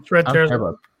awesome. It's right there.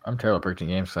 I'm terrible at predicting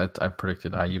games. I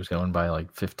predicted IU was going by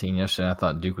like 15 yesterday. I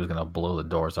thought Duke was going to blow the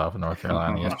doors off of North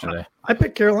Carolina yesterday. I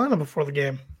picked Carolina before the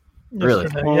game. Really?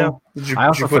 Yeah. Did you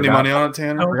put any money on it,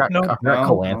 Tanner? I forgot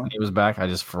Cole Anthony was back. I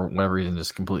just, for whatever reason,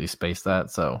 just completely spaced that.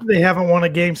 So they haven't won a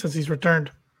game since he's returned.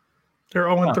 They're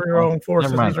 0-3 or 0-4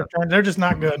 since he's returned. They're just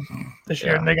not good this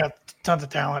year, and they got tons of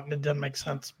talent, and it doesn't make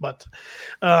sense. But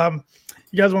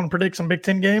you guys want to predict some Big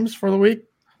Ten games for the week?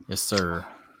 Yes, sir.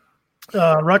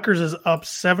 Rutgers is up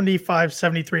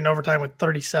 75-73 in overtime with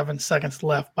 37 seconds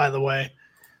left, by the way.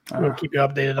 We'll keep you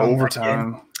updated on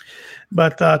overtime.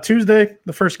 But Tuesday,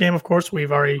 the first game, of course,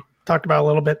 we've already talked about a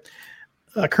little bit.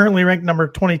 Currently ranked number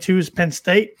 22 is Penn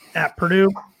State at Purdue.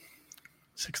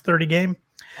 6:30 game.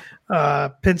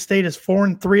 Penn State is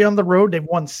 4-3 on the road. They've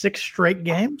won 6 straight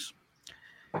games.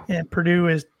 And Purdue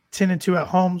is 10-2 at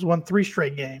home, won 3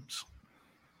 straight games.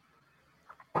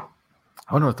 I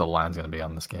wonder what the line's going to be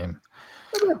on this game.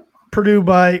 Purdue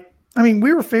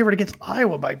we were favored against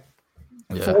Iowa by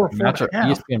 4.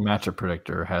 ESPN matchup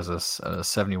predictor has us at a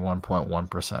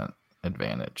 71.1%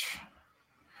 advantage.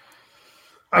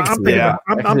 I'm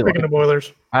picking the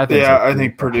Boilers. I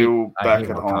think Purdue back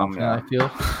at home. Yeah. I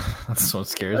feel that's what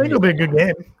scares me. I think it'll be a good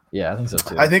game. Yeah, I think so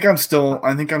too. I think I'm still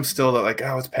that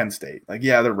it's Penn State.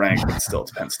 They're ranked, but still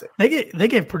it's Penn State. They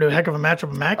gave Purdue a heck of a matchup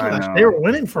with Mackey last year. They were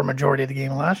winning for a majority of the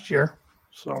game last year.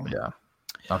 So yeah,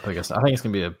 I think it's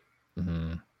gonna be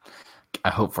I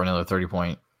hope for another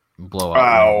 30-point blowout.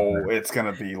 Oh, it's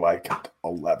gonna be like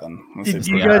 11. Did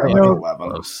you guys know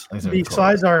 11.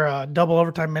 Besides our double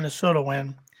overtime Minnesota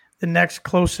win, the next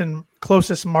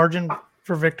closest margin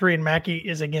for victory in Mackey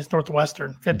is against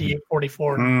Northwestern,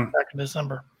 58-44 back in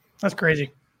December. That's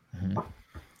crazy. Mm-hmm.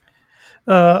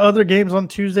 Other games on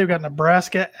Tuesday, we've got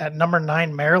Nebraska at number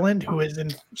 9 Maryland, who is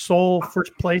in sole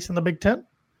first place in the Big Ten.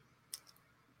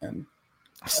 And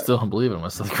I still don't believe in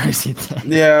what's the crazy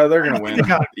thing. Yeah, they're going to win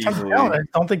easily. I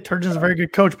don't think Turgeon's a very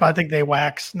good coach, but I think they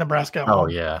wax Nebraska. Oh,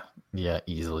 yeah. Yeah,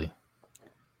 easily.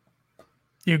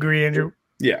 You agree, Andrew?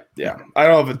 Yeah. I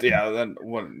don't know if then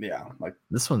one,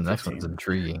 this next one's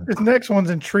intriguing. This next one's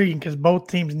intriguing because both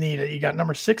teams need it. You got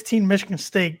number 16 Michigan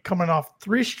State coming off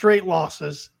 3 straight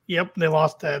losses. Yep, they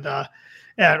lost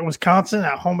at Wisconsin,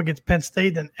 at home against Penn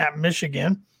State, then at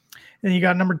Michigan. And you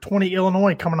got number 20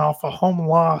 Illinois coming off a home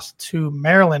loss to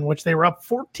Maryland, which they were up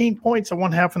 14 points at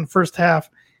one half in the first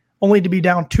half, only to be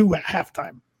down 2 at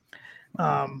halftime.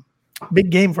 Big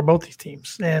game for both these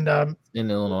teams. And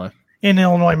In Illinois.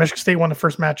 Michigan State won the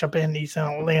first matchup in East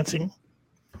Lansing.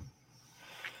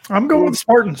 I'm going with the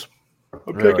Spartans.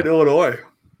 I'm taking Illinois.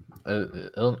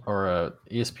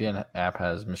 ESPN app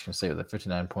has Michigan State with a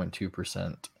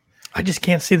 59.2%. I just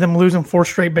can't see them losing 4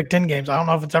 straight Big Ten games. I don't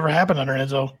know if it's ever happened under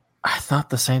Izzo. I thought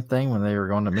the same thing when they were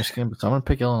going to Michigan, but so I'm going to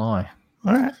pick Illinois.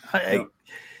 All right.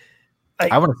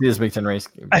 I want to see this Big Ten race.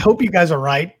 I hope you guys are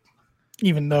right,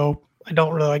 even though I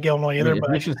don't really like Illinois either. If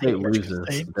but Michigan State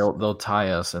loses, they'll tie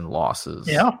us in losses.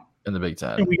 Yeah. In the Big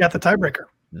Ten. And we got the tiebreaker.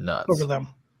 Nuts. Over them.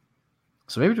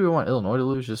 So maybe do we want Illinois to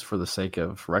lose just for the sake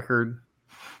of record?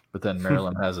 But then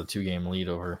Maryland has a 2-game lead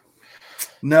over.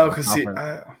 No, because you're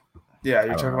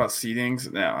talking about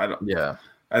seedings. No, I don't. Yeah.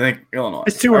 I think Illinois.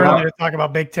 It's too early to talk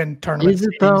about Big Ten tournament. Is it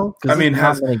though? I mean,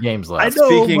 how many games left? I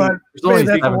know, but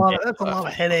that's a lot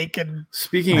of headache. And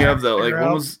speaking of though, like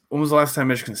when was the last time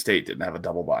Michigan State didn't have a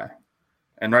double bye?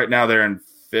 And right now they're in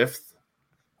 5th.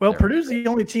 Well, Purdue's the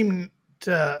only team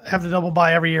to have the double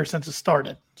bye every year since it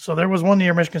started. So there was one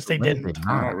year Michigan State didn't.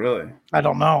 Oh, really? I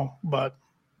don't know, but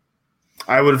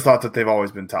I would have thought that they've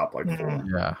always been top like 4.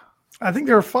 Yeah. I think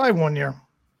there were 5 one year.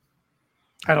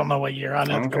 I don't know what year. I'd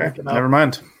have to go look it up. Never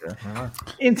mind.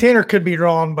 And Tanner could be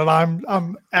wrong, but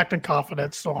I'm acting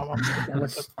confident, so I'm sticking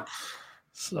with it.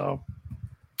 So,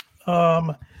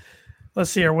 let's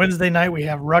see here. Wednesday night we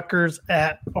have Rutgers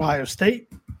at Ohio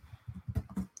State.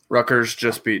 Rutgers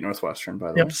just beat Northwestern, by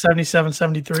the way. Yep,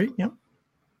 77-73. Yep.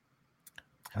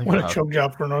 What a choke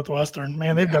job for Northwestern.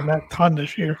 Man, they've done that ton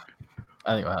this year.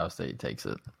 I think Ohio State takes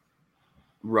it.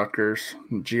 Rutgers.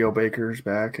 Geo Baker's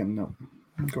back, and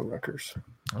go Rutgers.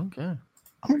 Okay. I'm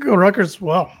going to go Rutgers as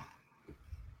well.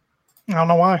 I don't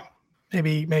know why.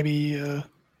 Maybe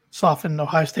soften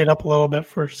Ohio State up a little bit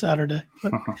for Saturday.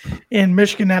 But in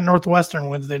Michigan at Northwestern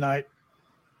Wednesday night.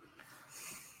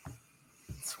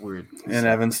 It's weird. In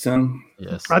Evanston?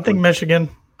 Yes. I think Michigan.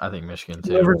 I think Michigan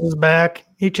too. Rivers is back.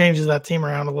 He changes that team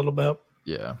around a little bit.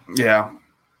 Yeah. Yeah.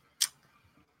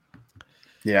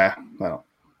 Yeah. Well.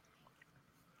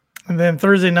 And then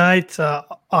Thursday night,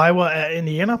 Iowa at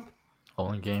Indiana.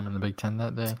 Only game in the Big Ten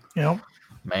that day. Yep.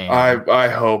 Man. I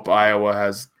hope Iowa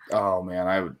has – oh,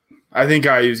 man. I think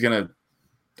IU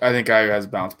has a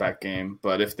bounce back game.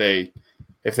 But if they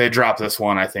drop this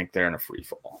one, I think they're in a free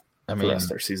fall for the rest of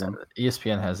their season.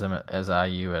 ESPN has them as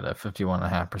IU at a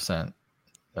 51.5%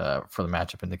 for the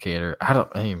matchup indicator.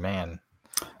 I'm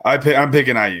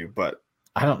picking IU, but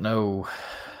I don't know.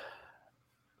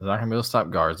 They're not going to be able to stop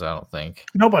guards, I don't think.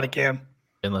 Nobody can.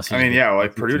 Unless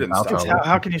Purdue didn't stop.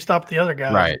 How can you stop the other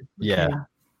guy? Right. Yeah.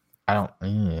 I'm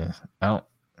going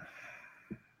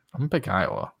to pick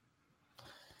Iowa.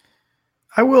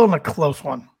 I will in a close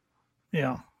one.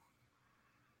 Yeah.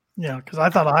 Yeah, because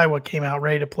I thought Iowa came out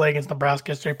ready to play against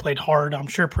Nebraska. They played hard. I'm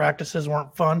sure practices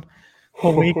weren't fun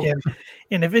whole weekend.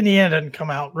 And if Indiana doesn't come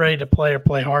out ready to play or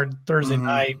play hard Thursday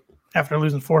night after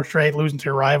losing 4 straight, losing to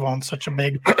a rival on such a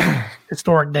big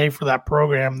historic day for that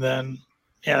program, then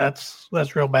that's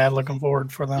real bad. Looking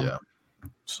forward for them. Yeah.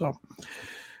 So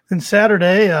then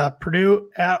Saturday, Purdue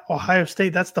at Ohio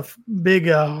State. That's the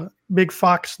big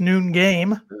Fox noon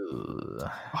game.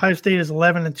 Ohio State is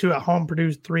 11-2 at home.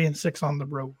 Purdue's 3-6 on the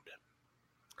road.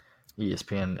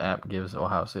 ESPN app gives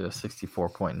Ohio State a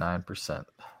 64.9%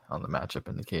 on the matchup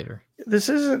indicator. This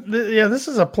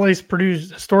is a place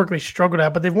Purdue's historically struggled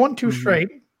at, but they've won 2 straight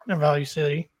in Value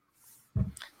City.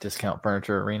 Discount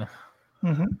Furniture Arena.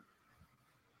 Mm-hmm.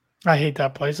 I hate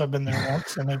that place. I've been there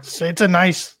once, and it's a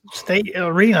nice state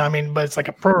arena. I mean, but it's like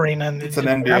a pro arena, and it's an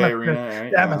NBA arena.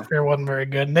 Right? The atmosphere wasn't very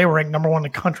good, and they were ranked number 1 in the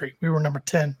country. We were number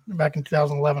 10 back in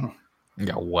 2011. You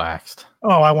got waxed.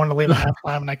 Oh, I wanted to leave at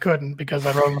halftime, and I couldn't because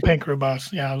I rode on the paint crew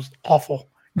bus. Yeah, it was awful.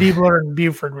 Diebler and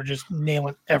Buford were just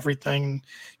nailing everything.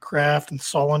 Kraft and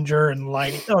Solinger and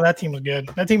Lighty. Oh, that team was good.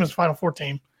 That team was Final Four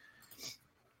team.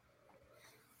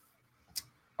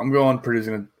 I'm going Purdue's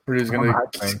gonna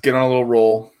get on a little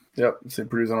roll. Yep, say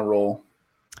Purdue's on a roll.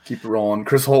 Keep it rolling.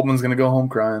 Chris Holtman's gonna go home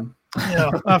crying.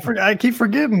 Yeah, I keep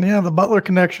forgetting. Yeah, the Butler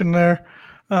connection there.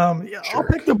 I'll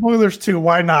pick the Boilers too.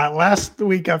 Why not? Last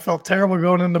week I felt terrible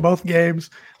going into both games.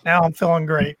 Now I'm feeling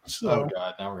great. So. Oh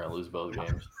God, now we're gonna lose both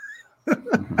games.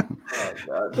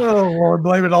 Oh Lord,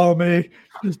 blame it all on me.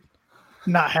 Just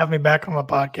not have me back on the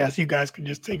podcast. You guys can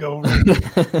just take over.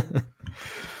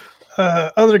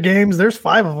 Other games, there's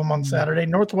 5 of them on Saturday.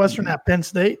 Northwestern at Penn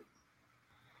State.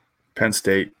 Penn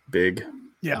State, big.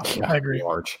 Yeah, I agree.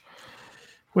 Large.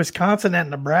 Wisconsin at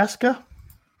Nebraska.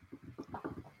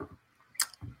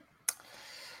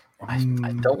 I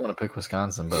don't want to pick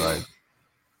Wisconsin, but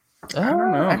I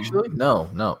don't know. Actually, no.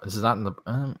 This is not in the.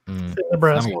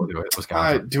 Nebraska. I'm gonna do it.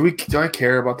 Wisconsin. Do I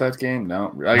care about that game?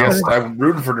 No. I guess I'm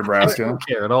rooting for I Nebraska. don't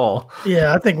care at all.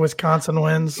 Yeah, I think Wisconsin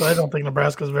wins. I don't think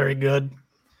Nebraska's very good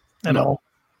at all.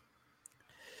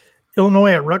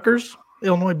 Illinois at Rutgers.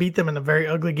 Illinois beat them in a very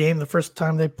ugly game the first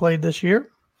time they played this year.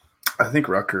 I think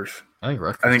Rutgers. I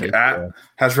think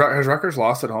has Rutgers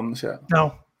lost at home this yet?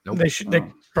 No. Nope. They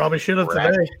probably should have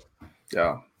today.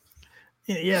 Yeah.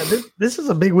 Yeah, this is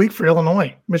a big week for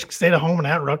Illinois. Michigan State at home and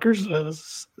at Rutgers.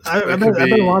 I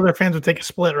bet a lot of their fans would take a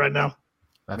split right now.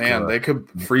 Man, they could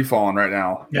free falling right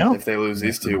now if they lose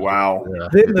these two. Wow. Yeah.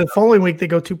 Then the following week they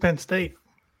go to Penn State.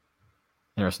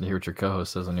 Interesting to hear what your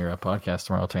co-host says on your podcast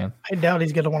tomorrow, Tan. I doubt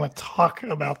he's going to want to talk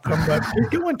about them, but he's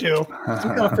going to. He's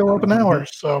got to fill up an hour.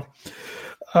 So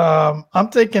I'm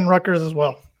taking Rutgers as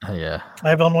well. Yeah. I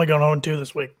have Illinois going 0-2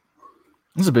 this week.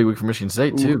 This is a big week for Michigan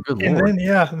State, too. Good And Lord.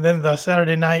 then the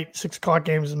Saturday night 6:00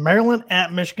 game is Maryland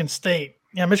at Michigan State.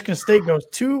 Yeah, Michigan State goes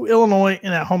to Illinois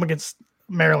and at home against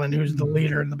Maryland, who's the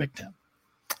leader in the Big Ten.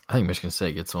 I think Michigan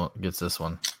State gets this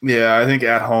one. Yeah, I think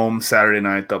at home Saturday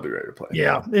night they'll be ready to play.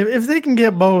 Yeah, if they can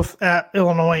get both at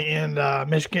Illinois and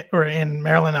Michigan or in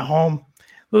Maryland at home,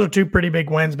 those are two pretty big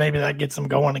wins. Maybe that gets them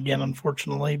going again,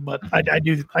 unfortunately. But I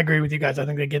agree with you guys. I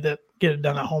think they get it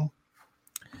done at home.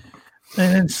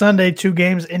 And then Sunday, 2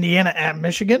 games: Indiana at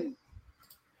Michigan.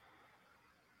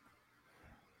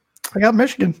 I got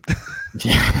Michigan.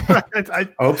 Yeah. I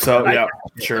hope so. Yeah,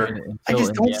 sure. I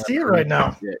just don't see it right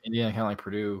now. Yeah, Indiana, kind of like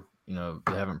Purdue, they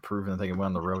haven't proven that they can win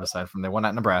on the road aside from they won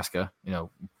at Nebraska,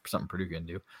 something Purdue can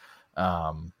do.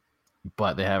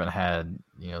 But they haven't had,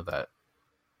 that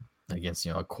against,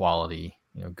 a quality,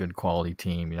 good quality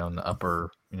team, in the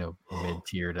upper,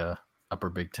 mid-tier to upper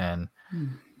Big Ten,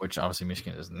 which obviously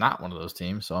Michigan is not one of those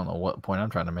teams. So I don't know what point I'm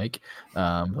trying to make.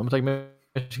 I'm going to take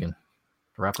Michigan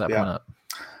to wrap that point up.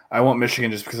 I want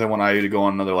Michigan just because I want IU to go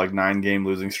on another 9-game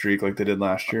losing streak like they did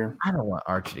last year. I don't want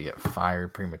Archie to get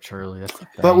fired prematurely. That's the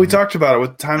thing. But we talked about it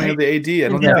with timing of the AD. I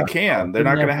don't think they can. They're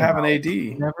not going to have an AD.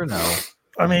 You never know.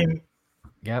 I mean,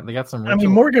 they got some.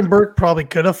 Morgan Burke probably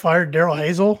could have fired Daryl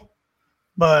Hazel,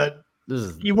 but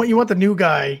you want the new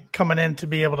guy coming in to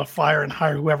be able to fire and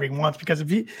hire whoever he wants. Because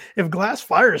if Glass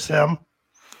fires him,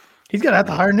 he's going to have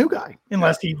to hire a new guy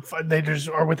unless they just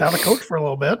are without a coach for a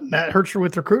little bit, and that hurts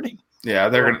with recruiting.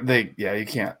 Yeah, you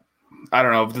can't. I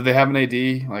don't know. Did they have an AD?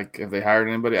 If they hired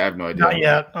anybody? I have no idea. Not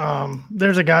yet.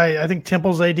 There's a guy, I think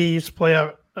Temple's AD used to play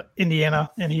at Indiana,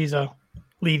 and he's a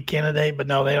lead candidate, but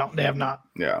no, they have not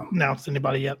announced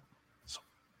anybody yet. So.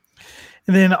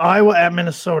 And then Iowa at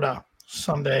Minnesota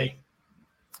Sunday.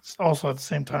 It's also at the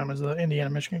same time as the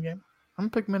Indiana-Michigan game. I'm going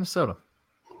to pick Minnesota.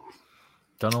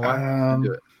 Don't know why.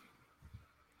 Do it.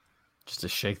 Just to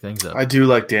shake things up. I do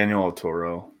like Daniel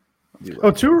Otoro.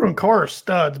 Oturu and Carr are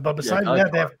studs, but besides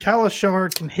that, they have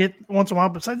Kalashar can hit once in a while.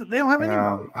 Besides that, they don't have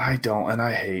anyone. I don't, and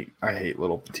I hate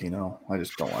little Patino. I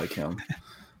just don't like him.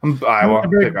 I'm a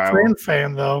big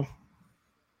fan, though.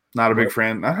 Not a big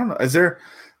fan. I don't know. Is there?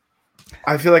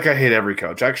 I feel like I hate every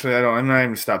coach. Actually, I don't. I'm not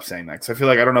even stop saying that because I feel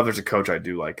like I don't know if there's a coach I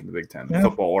do like in the Big Ten,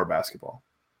 football or basketball,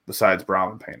 besides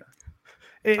Braun and Painter.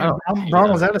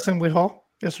 Braun was at Assembly Hall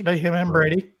yesterday. Him and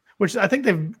Brady, which I think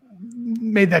they've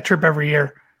made that trip every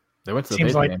year. They went to the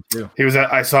Pacer game too. He was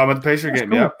I saw him at the Pacer game.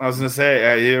 Cool. Yeah, I was going to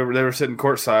say they were sitting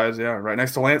courtside. Yeah, right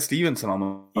next to Lance Stevenson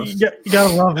almost. You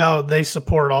gotta love how they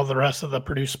support all the rest of the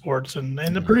Purdue sports, and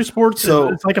the Purdue sports.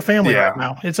 It's like a family right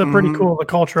now. It's a pretty cool the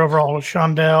culture overall with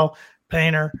Shondell,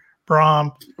 Painter,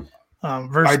 Braum.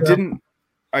 I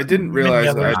didn't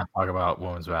realize that. I'm not talk about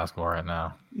women's basketball right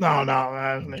now. No.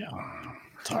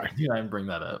 Sorry, you didn't bring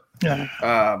that up. Yeah.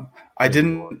 I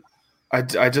didn't.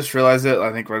 I just realized it.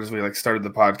 I think right as we started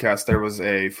the podcast, there was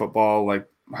a football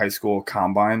high school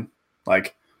combine.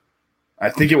 I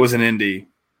think it was in Indy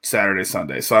Saturday,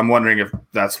 Sunday. So I'm wondering if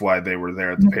that's why they were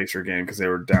there at the Pacer game because they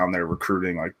were down there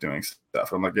recruiting, doing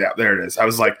stuff. I'm like, yeah, there it is. I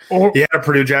was like, he had a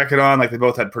Purdue jacket on. They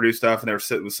both had Purdue stuff, and they were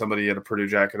sitting with somebody who had a Purdue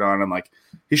jacket on. I'm like,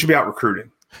 he should be out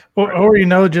recruiting.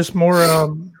 Or just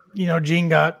more. Gene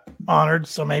got honored,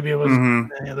 so maybe it was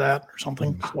any of that or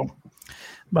something. So,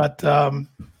 but.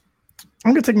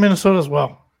 I'm going to take Minnesota as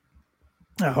well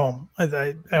at home. I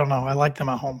don't know. I like them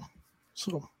at home.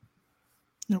 So,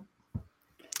 yep.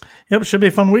 It should be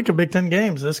a fun week of Big Ten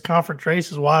games. This conference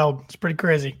race is wild. It's pretty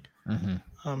crazy.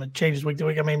 Mm-hmm. It changes week to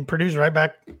week. I mean, Purdue's right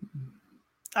back.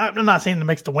 I'm not saying in the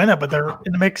mix to win it, but they're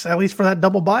in the mix at least for that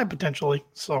double bye potentially.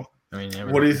 So,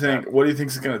 what do you think? What do you think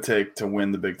it's going to take to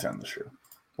win the Big Ten this year?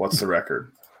 What's the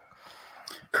record?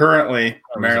 Currently,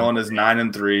 Maryland is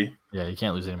 9-3. Yeah, you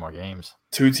can't lose any more games.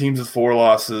 2 teams with 4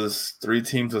 losses, 3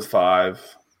 teams with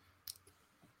 5.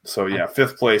 So yeah,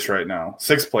 5th place right now.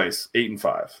 6th place,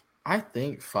 8-5. I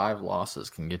think 5 losses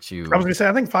can get you. I was gonna say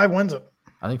I think 5 wins it,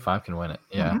 I think 5 can win it.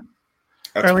 Yeah. Mhm.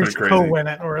 That's or at pretty least crazy. co-win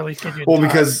it, or at least get you. Well, tied.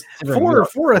 because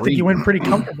 4, I think you win pretty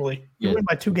comfortably. You Yeah. win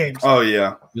by 2 games. oh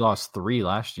yeah, You lost 3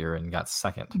 last year and got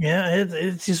second. Yeah,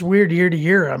 it's just weird year to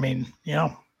year. I mean,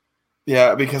 yeah,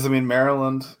 because I mean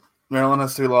Maryland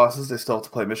has 3 losses. They still have to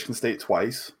play Michigan State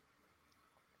twice.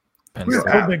 Penn we were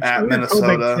State. at Big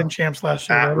Minnesota, Ten champs last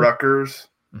year. at right? Rutgers.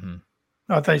 Mhm.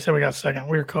 Oh, I thought you said we got second.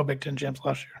 We were co-Big Ten champs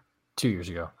last year. 2 years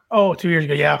ago. Oh, 2 years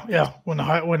ago. Yeah. When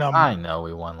I know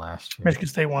we won last year. Michigan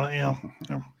State won it.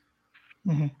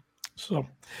 Mm-hmm. So,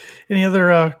 any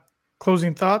other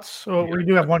closing thoughts? So we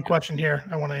do have one question here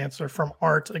I want to answer from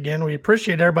Art. Again, we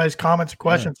appreciate everybody's comments and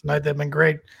questions tonight. They've been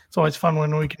great. It's always fun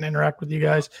when we can interact with you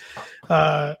guys.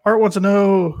 Art wants to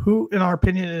know who, in our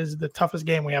opinion, is the toughest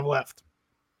game we have left.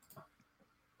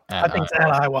 I think it's at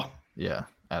Iowa. Yeah,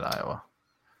 at Iowa.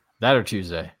 That or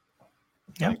Tuesday.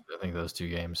 Yeah. I think those 2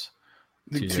 games.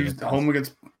 I think Tuesday home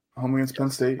against Penn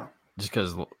State. Just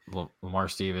because Lamar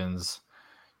Stevens,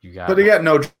 you got. But they got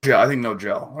no gel. I think no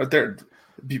gel right there.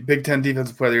 Big Ten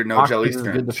defensive player, no gel Watkins is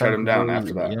Eastern. good Shut him down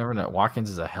defensively. after that. You never know. Watkins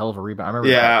is a hell of a rebounder. I remember.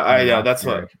 Yeah, that's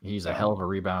year. what. He's a hell of a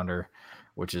rebounder,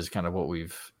 which is kind of what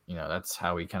we've. That's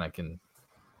how we kind of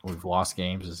we've lost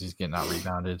games is he's getting out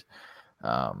rebounded.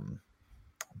 But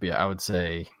yeah, I would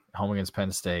say home against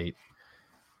Penn State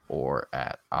or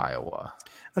at Iowa.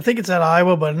 I think it's at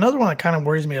Iowa, but another one that kind of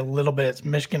worries me a little bit is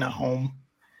Michigan at home.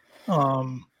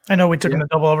 I know we took them to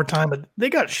double overtime, but they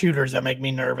got shooters that make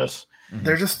me nervous.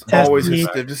 They're just Testy, always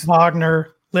they're just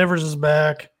Wagner, Livers is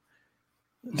back.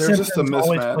 They're just a Simpsons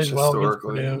always mismatch plays well against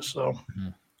historically. Purdue, so,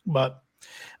 but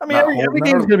I mean, Not every holding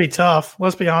game's out. going to be tough.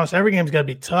 Let's be honest. Every game's going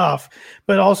to be tough.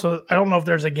 But also, I don't know if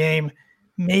there's a game,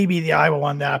 maybe the Iowa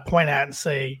one, that I point at and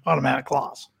say automatic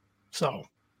loss. So,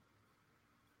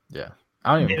 Yeah,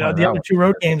 I don't even. the other 2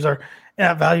 road games are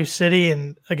at Value City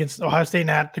and against Ohio State and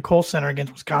at the Kohl Center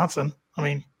against Wisconsin. I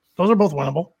mean, those are both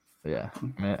winnable. Yeah,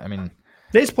 I mean,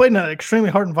 They just played in an extremely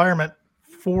hard environment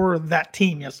for that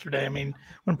team yesterday. I mean,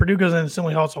 when Purdue goes in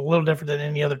Assembly Hall, it's a little different than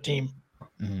any other team.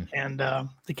 And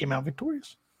they came out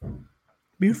victorious.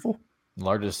 Beautiful.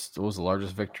 what was the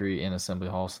largest victory in Assembly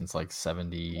Hall since like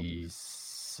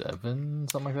 77,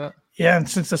 something like that? Yeah, and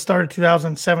since the start of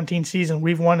 2017 season,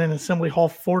 we've won in Assembly Hall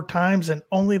 4 times and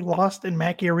only lost in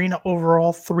Mackey Arena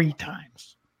overall 3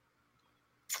 times.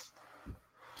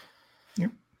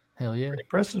 Hell yeah. Pretty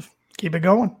impressive. Keep it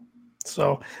going.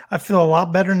 So I feel a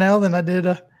lot better now than I did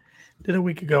a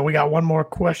week ago. We got one more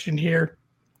question here.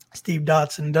 Steve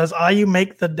Dotson, does IU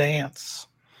make the dance?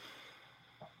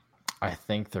 I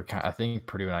think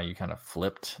Purdue and IU kind of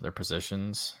flipped their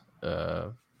positions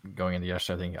going into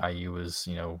yesterday. I think IU was,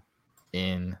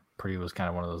 in. Purdue was kind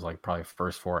of one of those like probably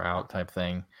first 4 out type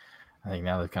thing. I think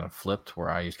now they've kind of flipped where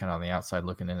IU's kind of on the outside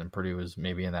looking in, and Purdue is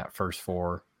maybe in that first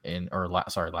 4 in, or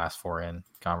last 4 in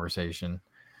conversation.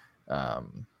 I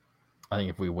think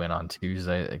if we win on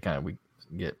Tuesday, we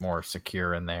get more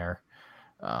secure in there.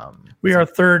 We are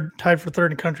tied for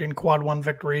third in country in quad 1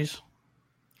 victories.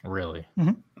 Really?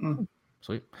 Mm-hmm.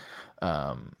 Sweet.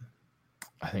 I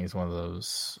think it's one of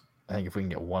those. I think if we can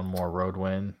get one more road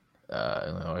win,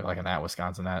 like an at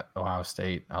Wisconsin, at Ohio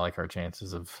State, I like our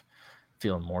chances of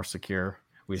feeling more secure.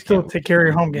 We just Still can't take care of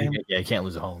your home game. Yeah, you can't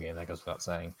lose a home game. That goes without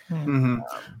saying. Mm-hmm.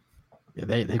 Yeah,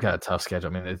 they've got a tough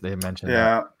schedule. I mean, they mentioned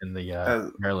in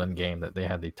the Maryland game that they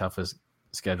had the toughest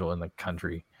schedule in the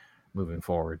country moving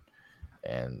forward.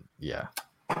 And yeah,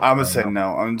 I'm gonna say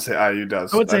no. I'm gonna say IU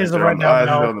does. I would say as of right now,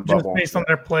 no. The Just bubble. based on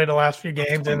their play the last few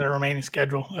games and their remaining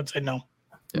schedule, I'd say no.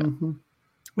 Yeah.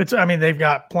 Mm-hmm. They've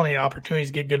got plenty of opportunities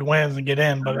to get good wins and get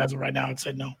in, but as of right now, I'd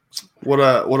say no. What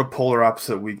a polar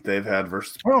opposite week they've had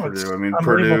versus Purdue. I mean,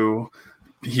 Purdue,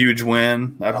 huge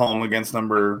win at home against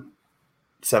number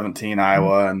 17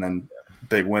 Iowa, and then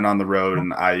big win on the road,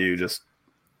 and IU just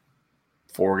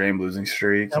 4-game losing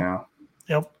streak.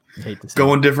 Yep. Hate to see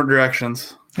Going different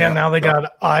directions. Yeah, now they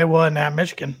got Iowa and at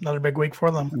Michigan, another big week for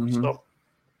them. Mm-hmm. So,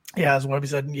 yeah, as Webby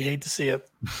said, you hate to see it.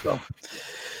 So,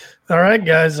 all right,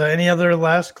 guys. Any other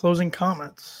last closing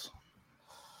comments?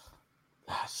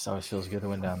 it just always feels good to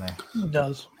win down there. It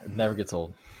does. It never gets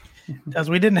old. As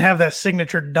we didn't have that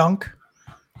signature dunk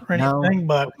or anything,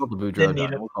 but we'll call the Boudreaux didn't need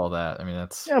dunk. it. We'll call that. I mean,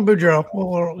 that's Boudreaux.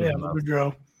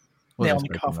 Boudreaux. wasn't nail in the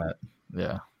expecting coffin.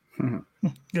 that. Yeah.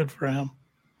 Good for him.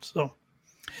 So,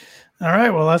 all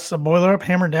right. Well, that's the boiler up,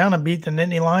 hammer down, and beat the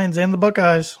Nittany Lions and the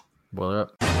Buckeyes. Boiler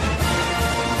up.